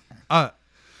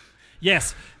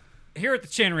 yes, here at the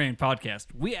Chan Rain Podcast,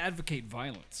 we advocate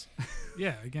violence.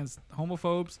 Yeah, against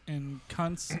homophobes and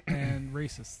cunts and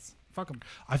racists. Fuck them.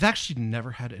 I've actually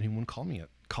never had anyone call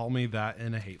me that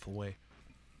in a hateful way.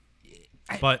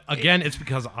 But again, it's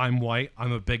because I'm white.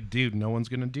 I'm a big dude. No one's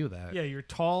gonna do that. Yeah, you're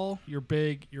tall, you're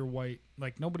big, you're white.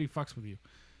 Like, nobody fucks with you.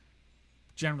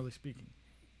 Generally speaking.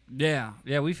 Yeah,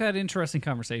 we've had interesting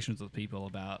conversations with people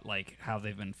about like how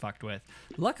they've been fucked with.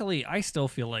 Luckily, I still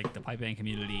feel like the pipe band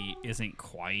community isn't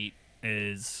quite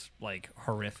as like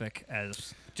horrific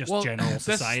as just general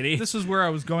society. This is where I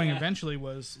was going eventually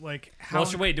was like how Well,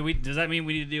 so wait, does that mean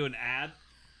we need to do an ad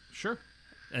Sure.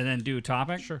 and then do a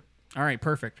topic? Sure. All right,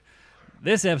 perfect.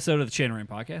 This episode of the Chanarant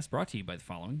Podcast brought to you by the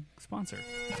following sponsor.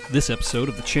 This episode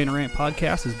of the Chanarant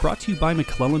Podcast is brought to you by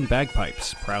McClellan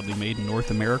Bagpipes, proudly made in North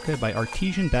America by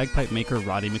artesian bagpipe maker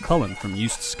Roddy McClellan from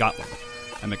Eust, Scotland.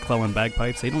 At McClellan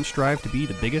Bagpipes, they don't strive to be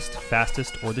the biggest,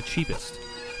 fastest, or the cheapest.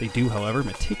 They do, however,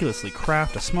 meticulously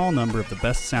craft a small number of the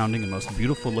best-sounding and most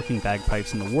beautiful-looking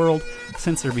bagpipes in the world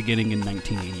since their beginning in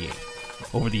 1988.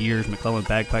 Over the years, McClellan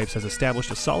Bagpipes has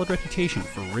established a solid reputation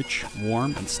for rich,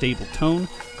 warm, and stable tone,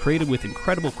 created with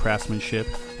incredible craftsmanship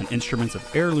and instruments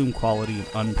of heirloom quality and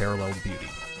unparalleled beauty.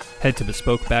 Head to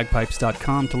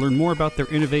BespokeBagpipes.com to learn more about their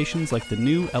innovations like the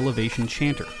new Elevation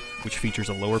Chanter, which features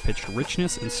a lower-pitched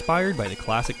richness inspired by the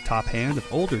classic top hand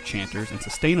of older chanters and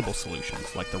sustainable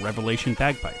solutions like the Revelation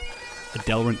Bagpipe, a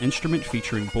Delrin instrument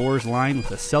featuring bores lined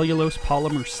with a cellulose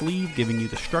polymer sleeve giving you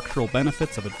the structural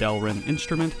benefits of a Delrin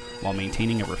instrument while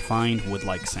maintaining a refined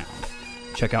wood-like sound.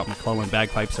 Check out McClellan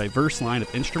Bagpipes' diverse line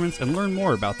of instruments and learn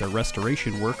more about their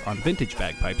restoration work on vintage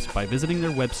bagpipes by visiting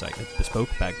their website at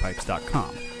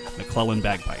BespokeBagpipes.com. McClellan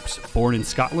Bagpipes, born in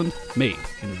Scotland, made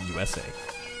in the USA.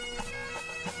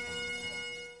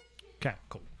 Okay,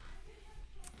 cool.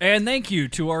 And thank you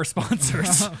to our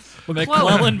sponsors,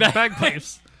 McClellan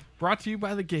Bagpipes. Brought to you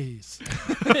by the gays.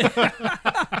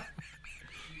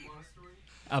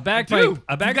 A bagpipe.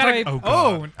 A bagpipe.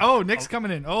 Oh, Nick's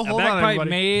coming in. Oh, A hold on, bagpipe everybody.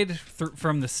 made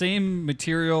from the same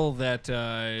material that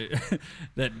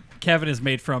that Kevin is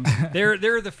made from.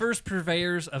 They're the first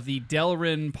purveyors of the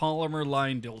Delrin polymer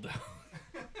line dildo.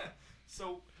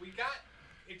 So we got.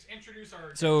 Introduce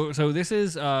our. So this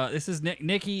is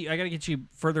Nikki. I gotta get you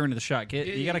further into the shot.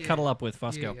 You gotta cuddle up with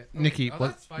Fusco. Yeah. Nikki,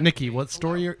 what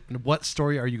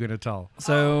story are you going to tell?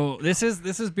 So this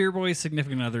is Beer Boy's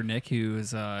significant other, Nick, who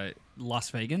is Las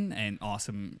Vegan, an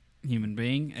awesome human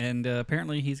being, and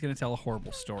apparently he's going to tell a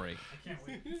horrible story.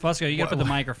 Fusco, you got to put the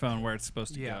microphone where it's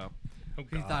supposed to go.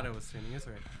 He thought it was spinning. That's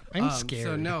right. I'm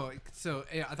scared.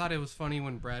 I thought it was funny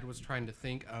when Brad was trying to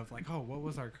think of like, oh, what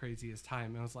was our craziest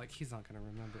time? And I was like, he's not going to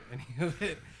remember any of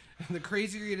it. And the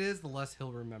crazier it is, the less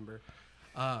he'll remember.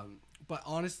 But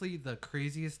honestly, the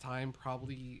craziest time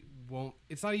probably won't.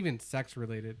 It's not even sex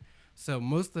related. So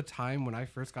most of the time when I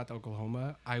first got to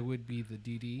Oklahoma, I would be the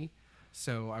DD.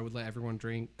 So I would let everyone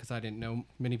drink because I didn't know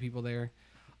many people there.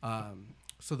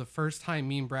 So the first time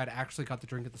me and Brad actually got to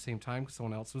drink at the same time because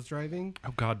someone else was driving.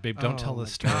 Oh God, babe, don't tell my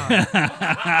this story.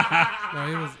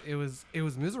 No, it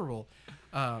was miserable.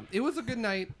 It was a good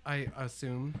night, I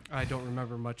assume. I don't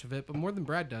remember much of it, but more than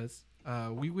Brad does.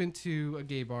 We went to a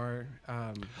gay bar.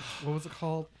 What was it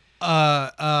called?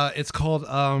 It's called It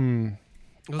was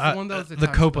the one that was the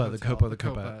attached to Copa. the The hotel. Copa. The The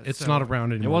Copa. Copa. It's So- not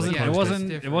around anymore. It They wasn't.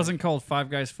 closed It wasn't called Five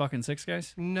Guys Fucking Six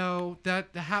Guys. No, that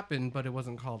happened, but it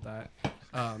wasn't called that.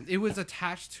 It was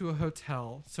attached to a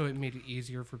hotel, so it made it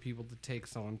easier for people to take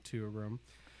someone to a room.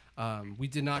 We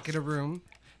did not get a room.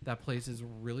 That place is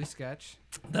really sketch.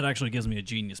 That actually gives me a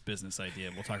genius business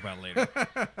idea. We'll talk about it later.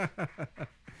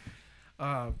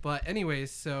 But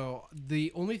anyways, so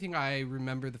the only thing I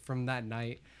remember from that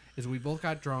night is we both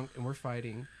got drunk and we're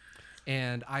fighting.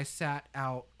 And I sat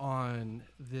out on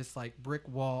this like brick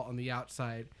wall on the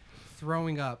outside,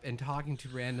 throwing up and talking to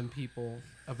random people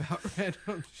about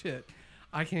random shit.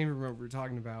 I can't even remember what we were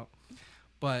talking about.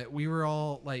 But we were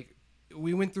all like,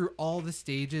 we went through all the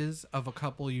stages of a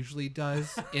couple usually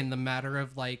does in the matter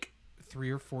of like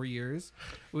 3 or 4 years.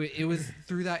 It was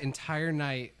through that entire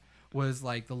night was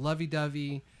like the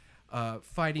lovey-dovey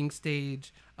fighting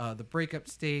stage, the breakup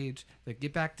stage, the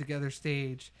get back together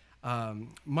stage,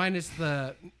 minus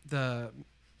the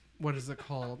what is it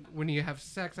called when you have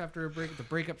sex after a break? The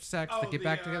breakup sex, the get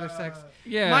back together sex.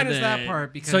 Yeah, minus that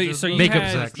part because so those you Makeup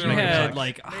had, sex, You makeup had sex.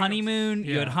 like honeymoon.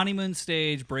 You had Yeah. honeymoon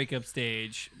stage, breakup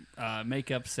stage,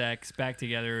 makeup sex, back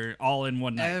together, all in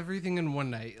one night. everything in one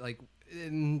night. Like,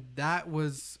 and that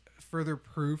was further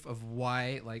proof of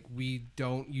why like we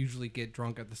don't usually get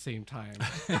drunk at the same time.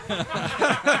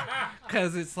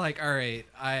 Because it's like, all right,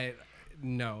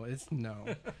 no. It's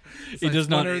It does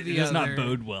one not. or It the does not other.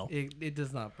 bode well. It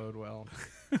does not bode well.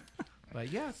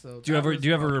 But yeah, so Do you that ever was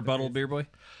have a probably the rebuttal, craziest- Beer Boy?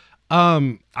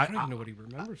 I don't even know what he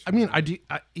remembers. I mean, I do.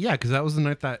 Yeah, because that was the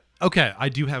night that. Okay, I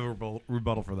do have a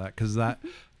rebuttal for that because that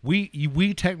we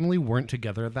technically weren't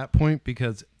together at that point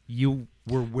because you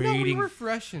were No, waiting. we were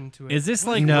fresh into it. Is this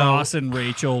like No. Ross and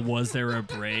Rachel? Was there a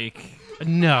break?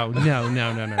 No. No.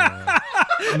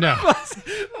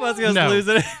 Fusco's No.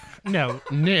 losing it. No,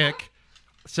 Nick.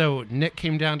 So Nick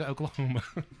came down to Oklahoma.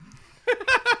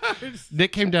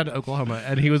 Nick came down to Oklahoma,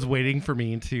 and he was waiting for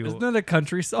me to. Isn't that a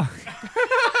country song?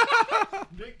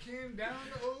 Nick came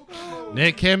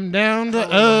down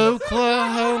to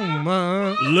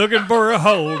Oklahoma Looking for a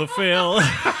hole to fill.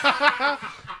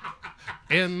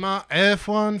 in my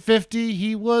F-150.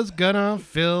 He was gonna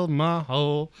fill my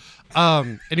hole.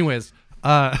 Anyways,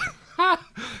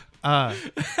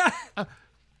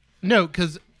 no,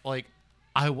 because like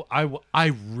I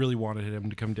really wanted him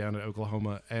to come down to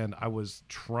Oklahoma, and I was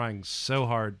trying so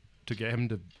hard to get him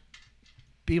to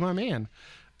be my man.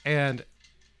 And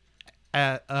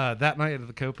at that night at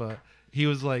the Copa, he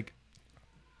was like,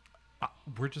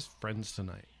 "We're just friends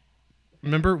tonight."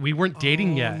 Remember, we weren't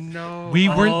dating yet. No. We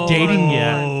weren't dating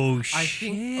yet. Oh I shit!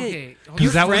 think. Okay.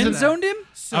 Because that was friend a- zoned him.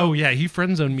 So, Oh yeah, he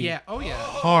friend zoned me. Yeah. Oh yeah.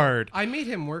 Hard. I made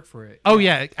him work for it. Oh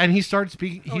yeah, and he started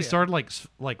speaking. Oh, He yeah. started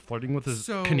like flirting with his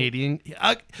So, Canadian.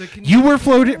 the Can- You were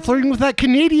flirting with that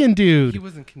Canadian dude. He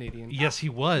wasn't Canadian. Yes, he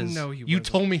was. No, he You wasn't.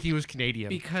 told me he was Canadian.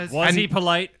 Because Was he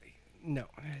polite? no.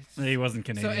 He wasn't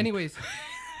Canadian. So, anyways,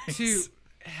 to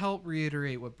help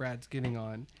reiterate what Brad's getting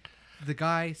on, the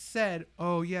guy said,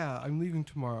 "Oh yeah, I'm leaving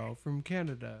tomorrow from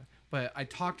Canada." But I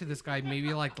talked to this guy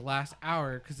maybe like the last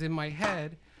hour because in my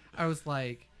head, I was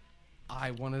like, I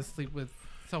want to sleep with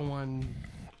someone.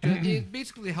 It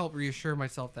basically helped reassure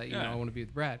myself that I want to be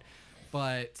with Brad.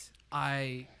 But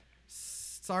I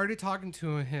started talking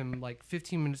to him like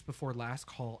 15 minutes before last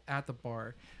call at the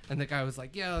bar, and the guy was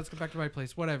like, "Yeah, let's go back to my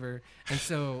place, whatever." And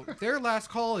so their last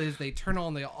call is they turn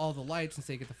on all the lights and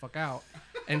say, "Get the fuck out."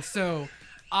 And so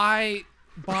I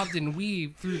bobbed and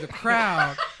weaved through the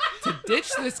crowd to ditch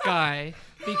this guy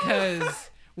because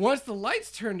once the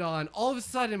lights turned on, all of a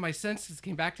sudden my senses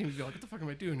came back to me and be like, "What the fuck am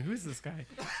I doing? Who's this guy?"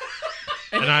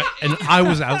 and I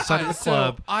was outside of the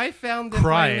club So I found them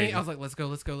crying. finally. I was like, let's go.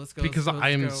 Because let's I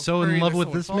am go. so in Hurry, love there's with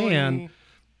someone this following man. me.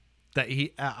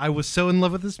 that I was so in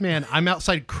love with this man. I'm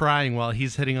outside crying while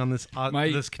he's hitting on this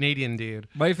this Canadian dude.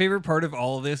 My favorite part of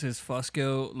all of this is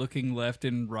Fusco looking left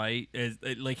and right, as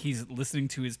like he's listening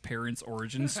to his parents'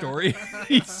 origin story.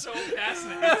 He's so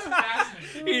Fascinating. It's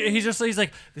fascinating. he's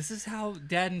like, "This is how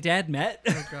Dad and Dad met."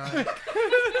 Oh, God.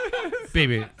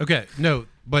 Baby. Okay, no,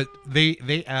 but they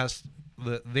asked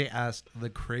the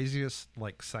craziest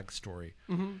like sex story.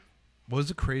 Mm-hmm. What was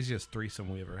the craziest threesome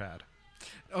we ever had?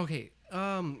 Okay.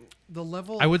 The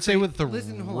level. I would say with the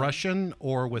Listen, hold on. Russian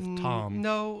or with Tom.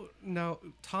 No,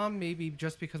 Tom maybe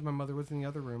just because my mother was in the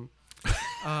other room.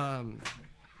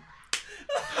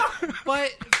 But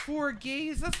for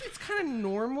gays, it's kind of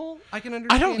normal. I can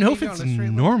understand. I don't know if maybe it's on a straight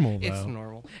level. normal, It's though.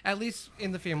 normal, at least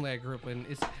in the family I grew up in.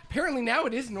 It's apparently now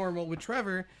it is normal with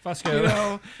Trevor. Fusco, You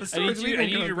know, the I stories need we've you, been I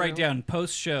need you going to write through. down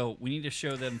post show. We need to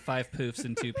show them 5 poofs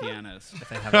and 2 pianos if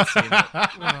they haven't seen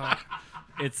it.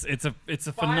 It's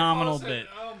a phenomenal bit.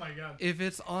 Oh my god. If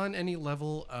it's on any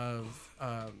level of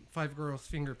Five Girls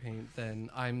Finger Paint, then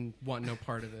I'm want no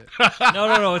part of it.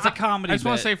 No, it's a comedy. I just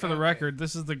want bit. to say for the record,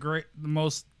 this is the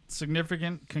most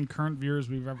significant concurrent viewers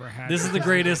we've ever had. This is the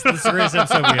greatest episode we ever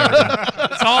had.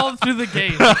 It's all through the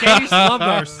gays. The gays love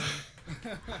ours.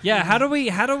 Yeah, how do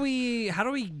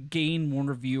we gain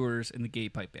more viewers in the gay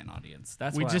pipe band audience?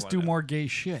 That's We what I just wanna do know. more gay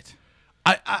shit.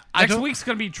 I Next don't, week's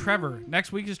gonna be Trevor.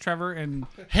 Next week is Trevor, and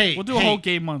Hey, we'll do a whole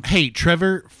gay month. Hey,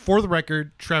 Trevor. For the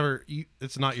record, Trevor,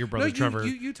 it's not your brother, No, Trevor.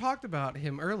 you talked about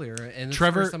him earlier, and it's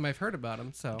Trevor- the first time I've heard about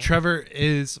him. So Trevor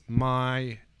is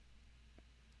my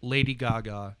Lady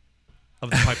Gaga of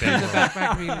the pipe band the world.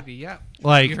 backpack community, yeah.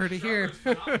 Like, You heard it here.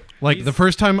 like the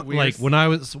first time, we're like when I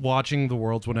was watching the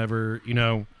Worlds, whenever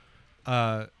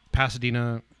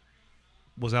Pasadena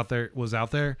was out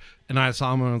there, and I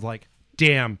saw him and I was like,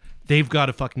 damn, they've got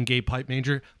a fucking gay pipe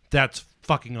major. That's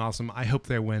fucking awesome. I hope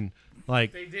they win.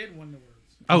 Like, They did win the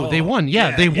words. oh, they won. Yeah,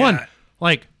 yeah, they won. yeah.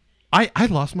 Like, I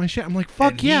lost my shit. I'm like,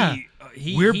 fuck And yeah.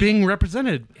 We're he being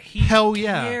represented. Hell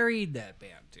yeah. carried that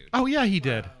band, dude. Oh yeah, he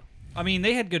did. I mean,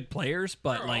 they had good players,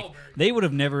 but like they would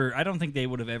have never. I don't think they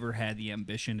would have ever had the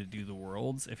ambition to do the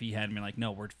Worlds if he hadn't been like,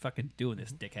 "No, we're fucking doing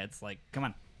this, dickheads." Like, come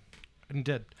on. And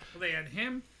did. Well, they had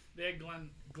him. They had Glenn.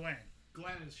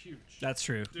 Glenn is huge. That's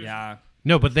true. Yeah.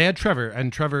 No, but they had Trevor,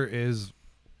 and Trevor is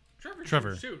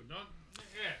Trevor. Huge too.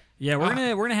 Yeah, we're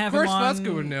gonna have Of him course on.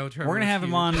 Fusco would know Trevor We're gonna was have him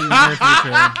huge. on in the near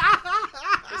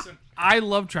future. Listen, I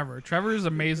love Trevor. Trevor is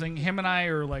amazing. Him and I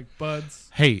are like buds.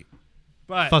 Hey,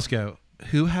 But Fusco,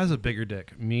 who has a bigger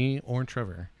dick, me or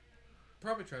Trevor?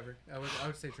 Probably Trevor. I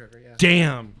would say Trevor. Yeah.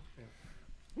 Damn.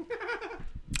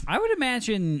 I would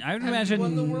imagine. Have you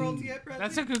won the world yet, Brad?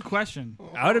 that's a good question.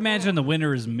 I would imagine the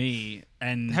winner is me,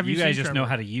 and Have you you guys seen just know Trevor?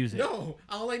 how to use it. No,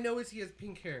 all I know is he has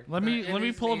pink hair. Let me And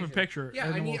he's pull up a Asian. picture. Yeah,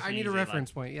 and I then need we'll I see. need a easy,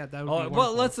 reference point. Yeah, that would Oh, be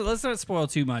well, wonderful. let's not spoil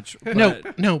too much. No,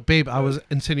 but- no, babe. I was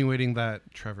insinuating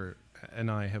that Trevor and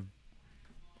I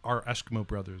are Eskimo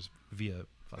brothers via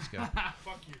Let's go.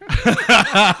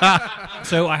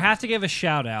 So I have to give a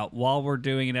shout out while we're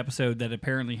doing an episode that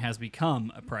apparently has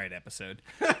become a Pride episode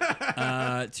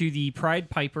to the Pride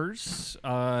Pipers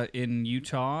in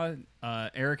Utah.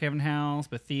 Eric Evenhouse,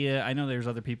 Bethia. I know there's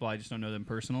other people. I just don't know them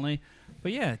personally.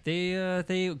 But yeah,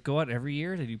 they go out every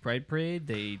year. They do Pride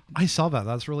Parade. I saw that.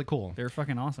 That's really cool. They're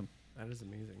fucking awesome. That is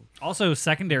amazing. Also,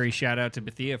 secondary shout out to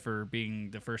Bethia for being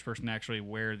the first person to actually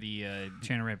wear the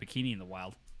Chanarant bikini in the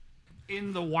wild.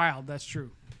 In the wild, that's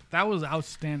true. That was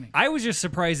outstanding, I was just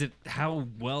surprised at how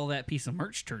well that piece of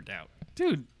merch turned out.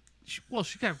 dude. She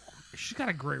got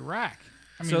a great rack.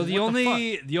 I mean, So what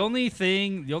the only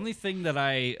thing that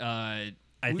I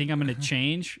think I'm gonna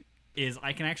change is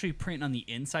I can actually print on the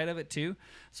inside of it too.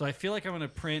 So I feel like I'm gonna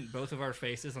print both of our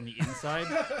faces on the inside.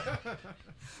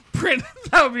 print.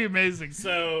 That would be amazing.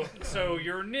 So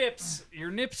your nips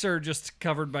are just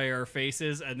covered by our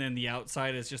faces, and then the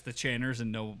outside is just the channers,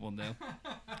 and no one will know.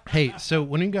 Hey, so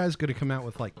when are you guys going to come out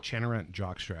with like Chanarant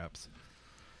jock straps?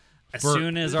 As For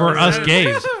soon as us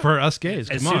gays,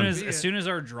 as come on. as soon as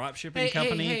our drop shipping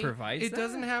company provides it that,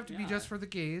 doesn't have to be just for the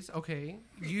gays, okay?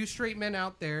 You straight men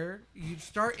out there, you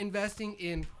start investing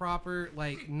in proper,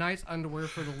 like, nice underwear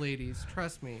for the ladies.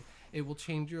 Trust me, it will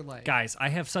change your life. Guys, I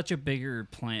have such a bigger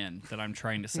plan that I'm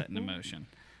trying to set into motion.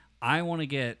 I want to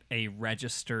get a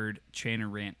registered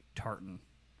Chanarant tartan.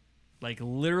 Like,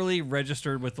 literally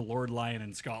registered with the Lord Lion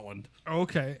in Scotland.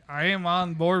 Okay, I am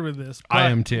on board with this. I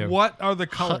but am too. What are the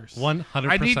colors? 100%.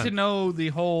 I need to know the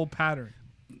whole pattern.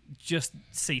 Just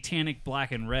satanic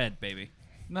black and red, baby.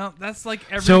 No, that's like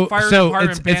every So fire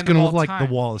department it's band going to of look all like time.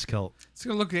 the Wallace kilt. It's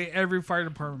gonna look like every fire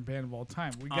department band of all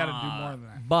time. We got to do more than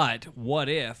that. But what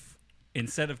if,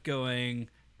 instead of going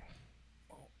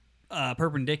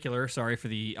perpendicular, sorry for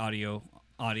the audio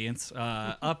audience,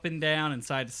 up and down and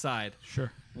side to side,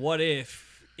 Sure. what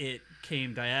if it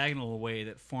came diagonal away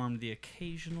that formed the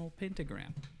occasional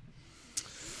pentagram?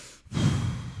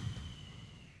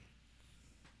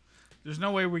 There's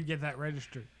no way we get that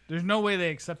registered. There's no way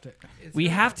they accept it. We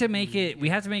have to make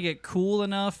it cool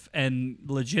enough and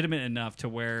legitimate enough to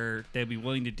where they'd be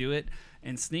willing to do it,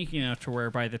 and sneaky enough to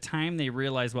where by the time they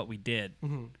realize what we did,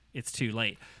 it's too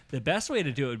late. The best way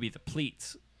to do it would be the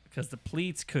pleats, because the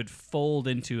pleats could fold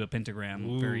into a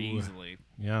pentagram very easily.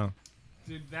 Yeah.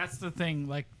 Dude, that's the thing.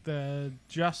 Like the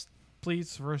just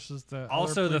pleats versus the.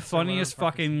 Also, other the pleats or funniest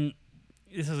whatever fucking.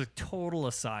 This is a total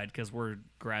aside because we're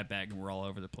grab bag and we're all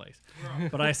over the place.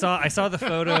 But I saw the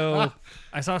photo.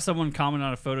 I saw someone comment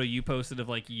on a photo you posted of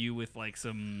like you with like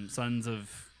some sons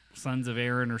of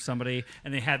Aaron or somebody,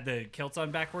 and they had the kilts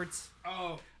on backwards.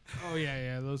 Oh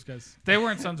yeah, those guys. They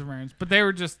weren't Sons of Marines, but they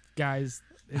were just guys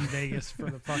in Vegas for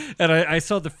the fuck. And I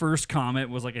saw the first comment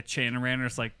was like a Chanarant, and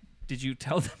it's like, did you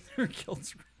tell them their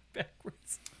kilts were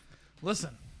backwards?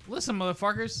 Listen,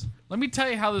 motherfuckers. Let me tell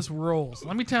you how this rolls.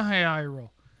 Let me tell you how I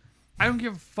roll. I don't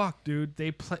give a fuck, dude.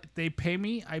 They pay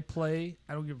me. I play.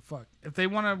 I don't give a fuck. If they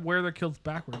want to wear their kilts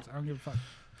backwards, I don't give a fuck.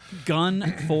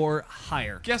 Gun for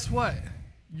hire. Guess what?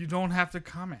 You don't have to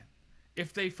comment.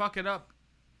 If they fuck it up,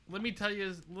 let me tell you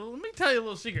a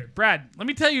little secret. Brad, let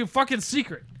me tell you a fucking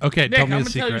secret. Okay, Nick, tell me I'm a gonna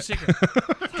tell you a secret.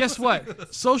 secret. Guess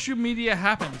what? Social media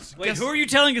happens. Wait, Guess who are you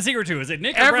telling a secret to? Is it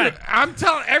Nick or Brad? I'm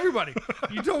telling everybody.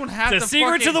 You don't have The to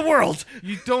secret to fucking- the world.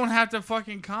 You don't have to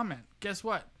fucking comment. Guess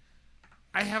what?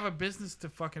 I have a business to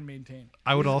fucking maintain.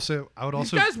 I would also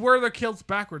These guys wear their kilts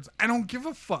backwards. I don't give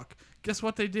a fuck. Guess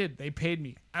what they did? They paid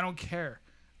me. I don't care.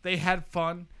 They had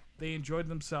fun. They enjoyed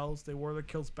themselves. They wore their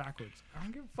kilts backwards. I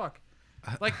don't give a fuck.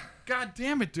 Like, god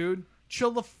damn it, dude. Chill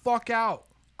the fuck out.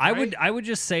 I right? would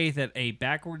just say that a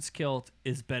backwards kilt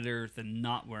is better than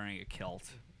not wearing a kilt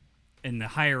in the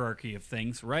hierarchy of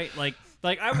things, right? Like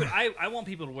I want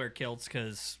people to wear kilts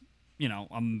because, you know,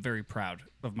 I'm very proud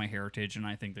of my heritage and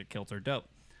I think that kilts are dope.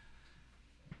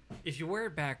 If you wear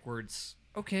it backwards,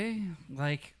 okay,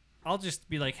 like I'll just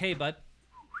be like, "Hey, bud,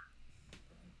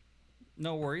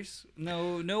 no worries,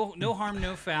 no harm,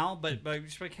 no foul." But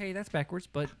just like, "Hey, that's backwards,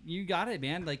 but you got it,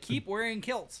 man. Like, keep wearing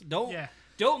kilts. Don't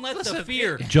let Listen, the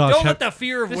fear. Josh, don't let the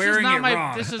fear of wearing it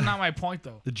wrong." This is not my point,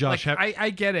 though. Josh, like, I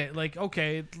get it. Like,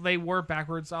 okay, they were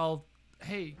backwards.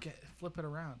 Flip it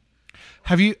around.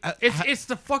 have you? It's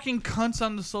the fucking cunts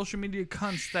on the social media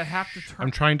cunts that have to turn.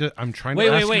 I'm trying to Wait,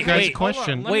 ask you guys a wait.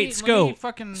 question. Hold on. Wait, let Sko, me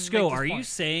fucking Sko, make this are you point.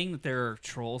 saying that there are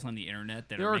trolls on the internet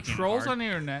that There are are making it trolls hard? on the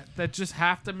internet that just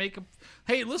have to make a.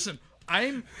 Hey, listen,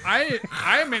 I'm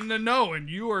in the know and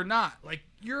you are not. Like,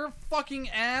 you're a fucking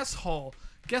asshole.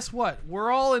 Guess what? We're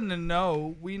all in the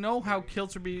know. We know how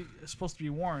kilts are supposed to be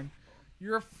worn.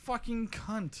 You're a fucking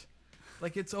cunt.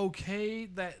 Like, it's okay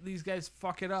that these guys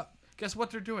fuck it up. Guess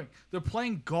what they're doing? They're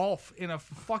playing golf in a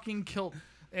fucking kilt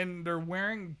and they're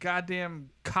wearing goddamn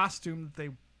costume.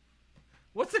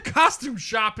 What's a costume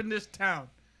shop in this town?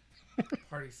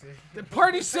 Party City. The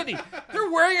Party City. They're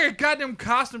wearing a goddamn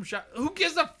costume shop. Who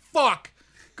gives a fuck?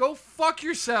 Go fuck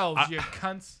yourselves, you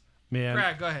cunts. Man,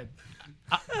 Brad, go ahead.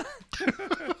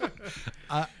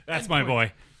 That's my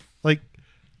boy. like,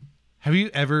 have you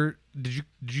ever? Did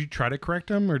you try to correct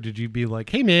them, or did you be like,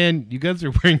 "Hey, man, you guys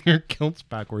are wearing your kilts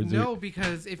backwards"? No,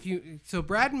 because so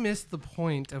Brad missed the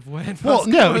point of what. Well, Fusco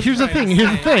no. was Here's the trying thing. to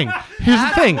Here's the say. thing. Here's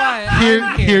the thing. why I'm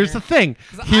here. Here's the thing.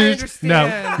 'Cause I Here's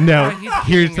understand no. what he's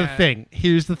Here's getting the at. thing.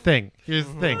 Here's the thing. Here's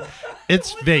the thing.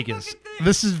 It's Vegas.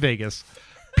 This is Vegas.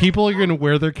 People are gonna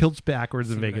wear their kilts backwards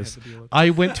in Vegas. I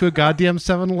went to a goddamn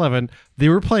 7-Eleven. They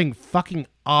were playing fucking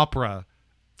opera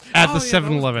at Oh, the yeah, that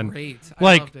was 7-Eleven. Great. I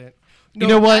Like, loved it. you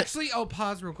know what? Actually, I'll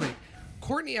pause real quick.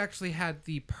 Courtney actually had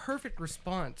the perfect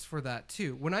response for that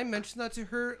too. When I mentioned that to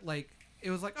her, like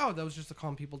it was like, "Oh, that was just to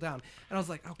calm people down," and I was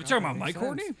like, "Oh, You God, talking that about makes Mike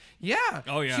Courtney? sense. Yeah.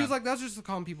 Oh, yeah. She was like, "That's just to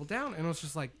calm people down," and I was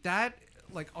just like, "That,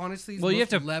 like, honestly, is Well, the you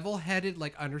most have to- level-headed,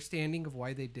 like, understanding of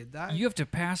why they did that." You have to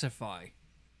pacify.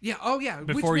 Yeah. Oh, yeah.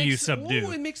 Before which you makes, subdue.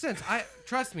 Oh, it makes sense.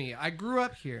 Trust me. I grew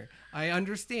up here. I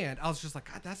understand. I was just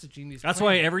like, God, that's a genius. That's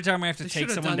plan. why every time I have to They take should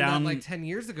have someone done down, that like 10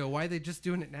 years ago. Why are they just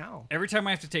doing it now? every time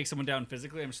I have to take someone down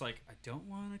physically, I'm just like, I don't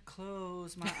want to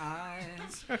close my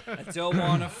eyes. I don't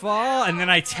want to fall, and then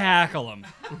I tackle them.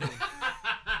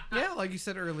 Yeah, like you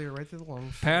said earlier, right through the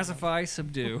lungs. Pacify,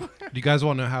 subdue. Do you guys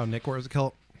want to know how Nick wears a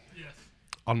kilt? Yes.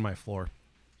 On my floor.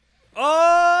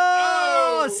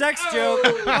 Oh, sex joke.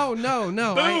 Oh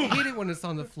no! I hate it when it's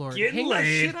on the floor. Getting Hang that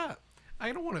laid. shit up.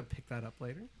 I don't want to pick that up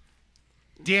later.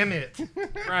 Damn it!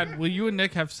 Brad, will you and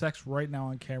Nick have sex right now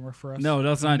on camera for us? No,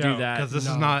 let's not No, do that. Because this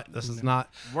No. is not. This is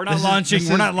not. We're not this is- launching. this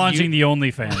We're is not launching you- the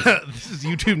OnlyFans, This is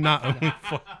YouTube, not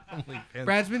OnlyFans.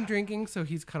 Brad's been drinking, so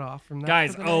he's cut off from that.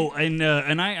 guys. for the Oh, night.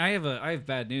 and I have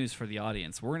bad news for the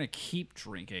audience. We're gonna keep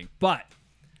drinking, but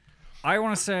I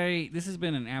want to say this has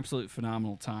been an absolute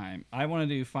phenomenal time. I want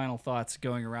to do final thoughts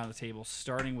going around the table,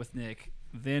 starting with Nick,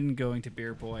 then going to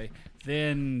Beer Boy,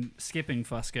 then skipping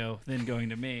Fusco, then going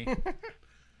to me.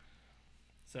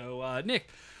 So, Nick,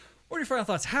 what are your final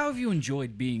thoughts? How have you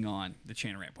enjoyed being on the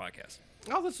Chan Rant podcast?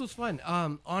 Oh, this was fun.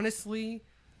 Honestly,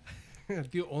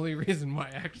 the only reason why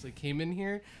I actually came in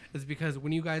here is because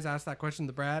when you guys asked that question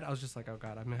to Brad, I was just like, oh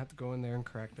God, I'm gonna have to go in there and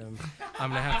correct him. I'm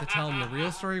gonna have to tell him the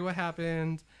real story, what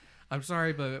happened. I'm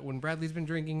sorry, but when Bradley's been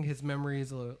drinking, his memory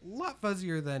is a lot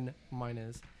fuzzier than mine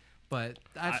is. But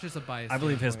that's just a bias. I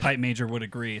believe his standpoint. pipe major would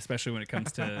agree, especially when it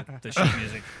comes to the sheet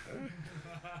music.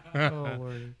 Oh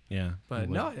Lord. Yeah. But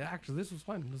no, actually, this was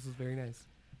fun. This was very nice.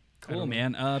 Cool,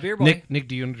 man. Beer Boy. Nick,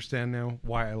 do you understand now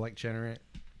why I like Generate?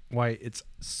 Why it's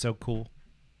so cool?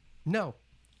 No,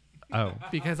 Oh,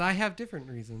 because I have different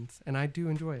reasons, and I do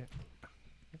enjoy it.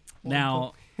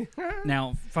 Now,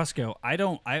 Fusco,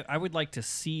 I would like to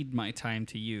cede my time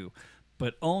to you,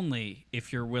 but only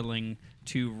if you're willing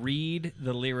to read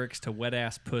the lyrics to Wet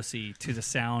Ass Pussy to the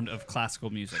sound of classical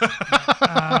music.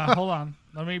 Hold on.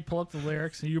 Let me pull up the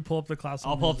lyrics and you pull up the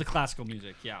classical. I'll pull up the classical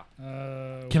music, yeah.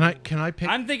 can I pick?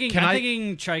 I'm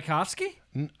thinking Tchaikovsky.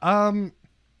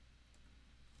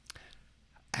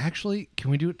 Actually,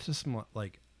 can we do it to some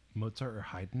like Mozart or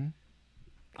Haydn?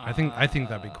 I think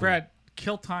that'd be cool. Brad,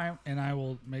 kill time and I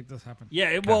will make this happen.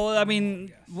 Yeah, well, I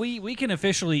mean, we can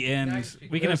officially end.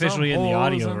 We can There's officially some end the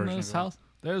audio holes in version. this of it. house.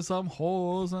 There's some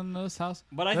holes in this house.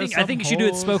 But I There's think you should do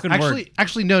it some spoken word.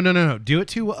 Actually, no. Do it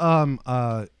to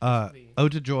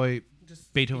Ode to Joy,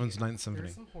 Beethoven's Ninth Symphony.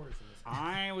 There's some horrors in this.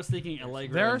 I was thinking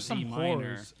Allegro There are in some D minor.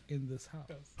 horrors in this house,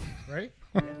 right?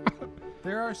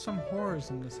 There are some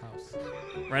horrors in this house.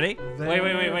 Ready? Wait.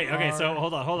 Okay, There so are-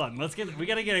 hold on. We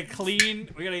gotta get a clean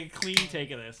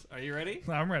take of this. Are you ready?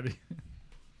 I'm ready.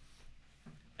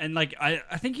 And like I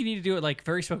think you need to do it like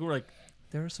very spoken word, like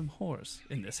there are some whores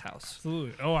in this house.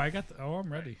 Absolutely. Oh,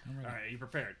 I'm ready. All right, are you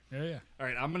prepared? Yeah. All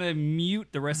right, I'm gonna mute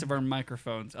the rest of our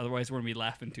microphones, otherwise we're gonna be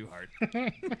laughing too hard.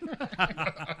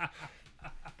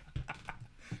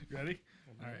 Ready?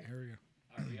 All right, here we go.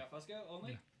 All right, we got Fusco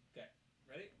only. Okay,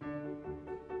 ready?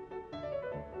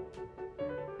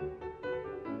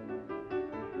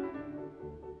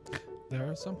 There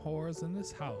are some whores in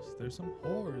this house. There's some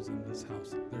whores in this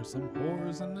house. There's some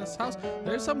whores in this house.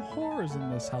 There's some whores in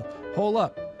this house. Hold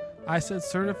up. I said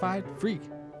certified freak.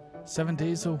 7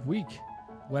 days a week.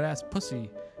 Wet ass pussy.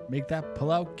 Make that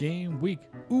pull out game weak.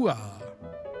 Ooh ah.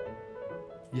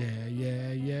 Yeah.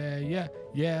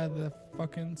 Yeah, the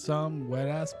fucking some wet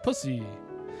ass pussy.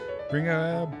 Bring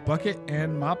a bucket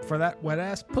and mop for that wet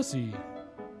ass pussy.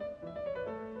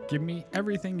 Give me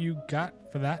everything you got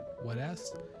for that wet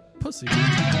ass pussy.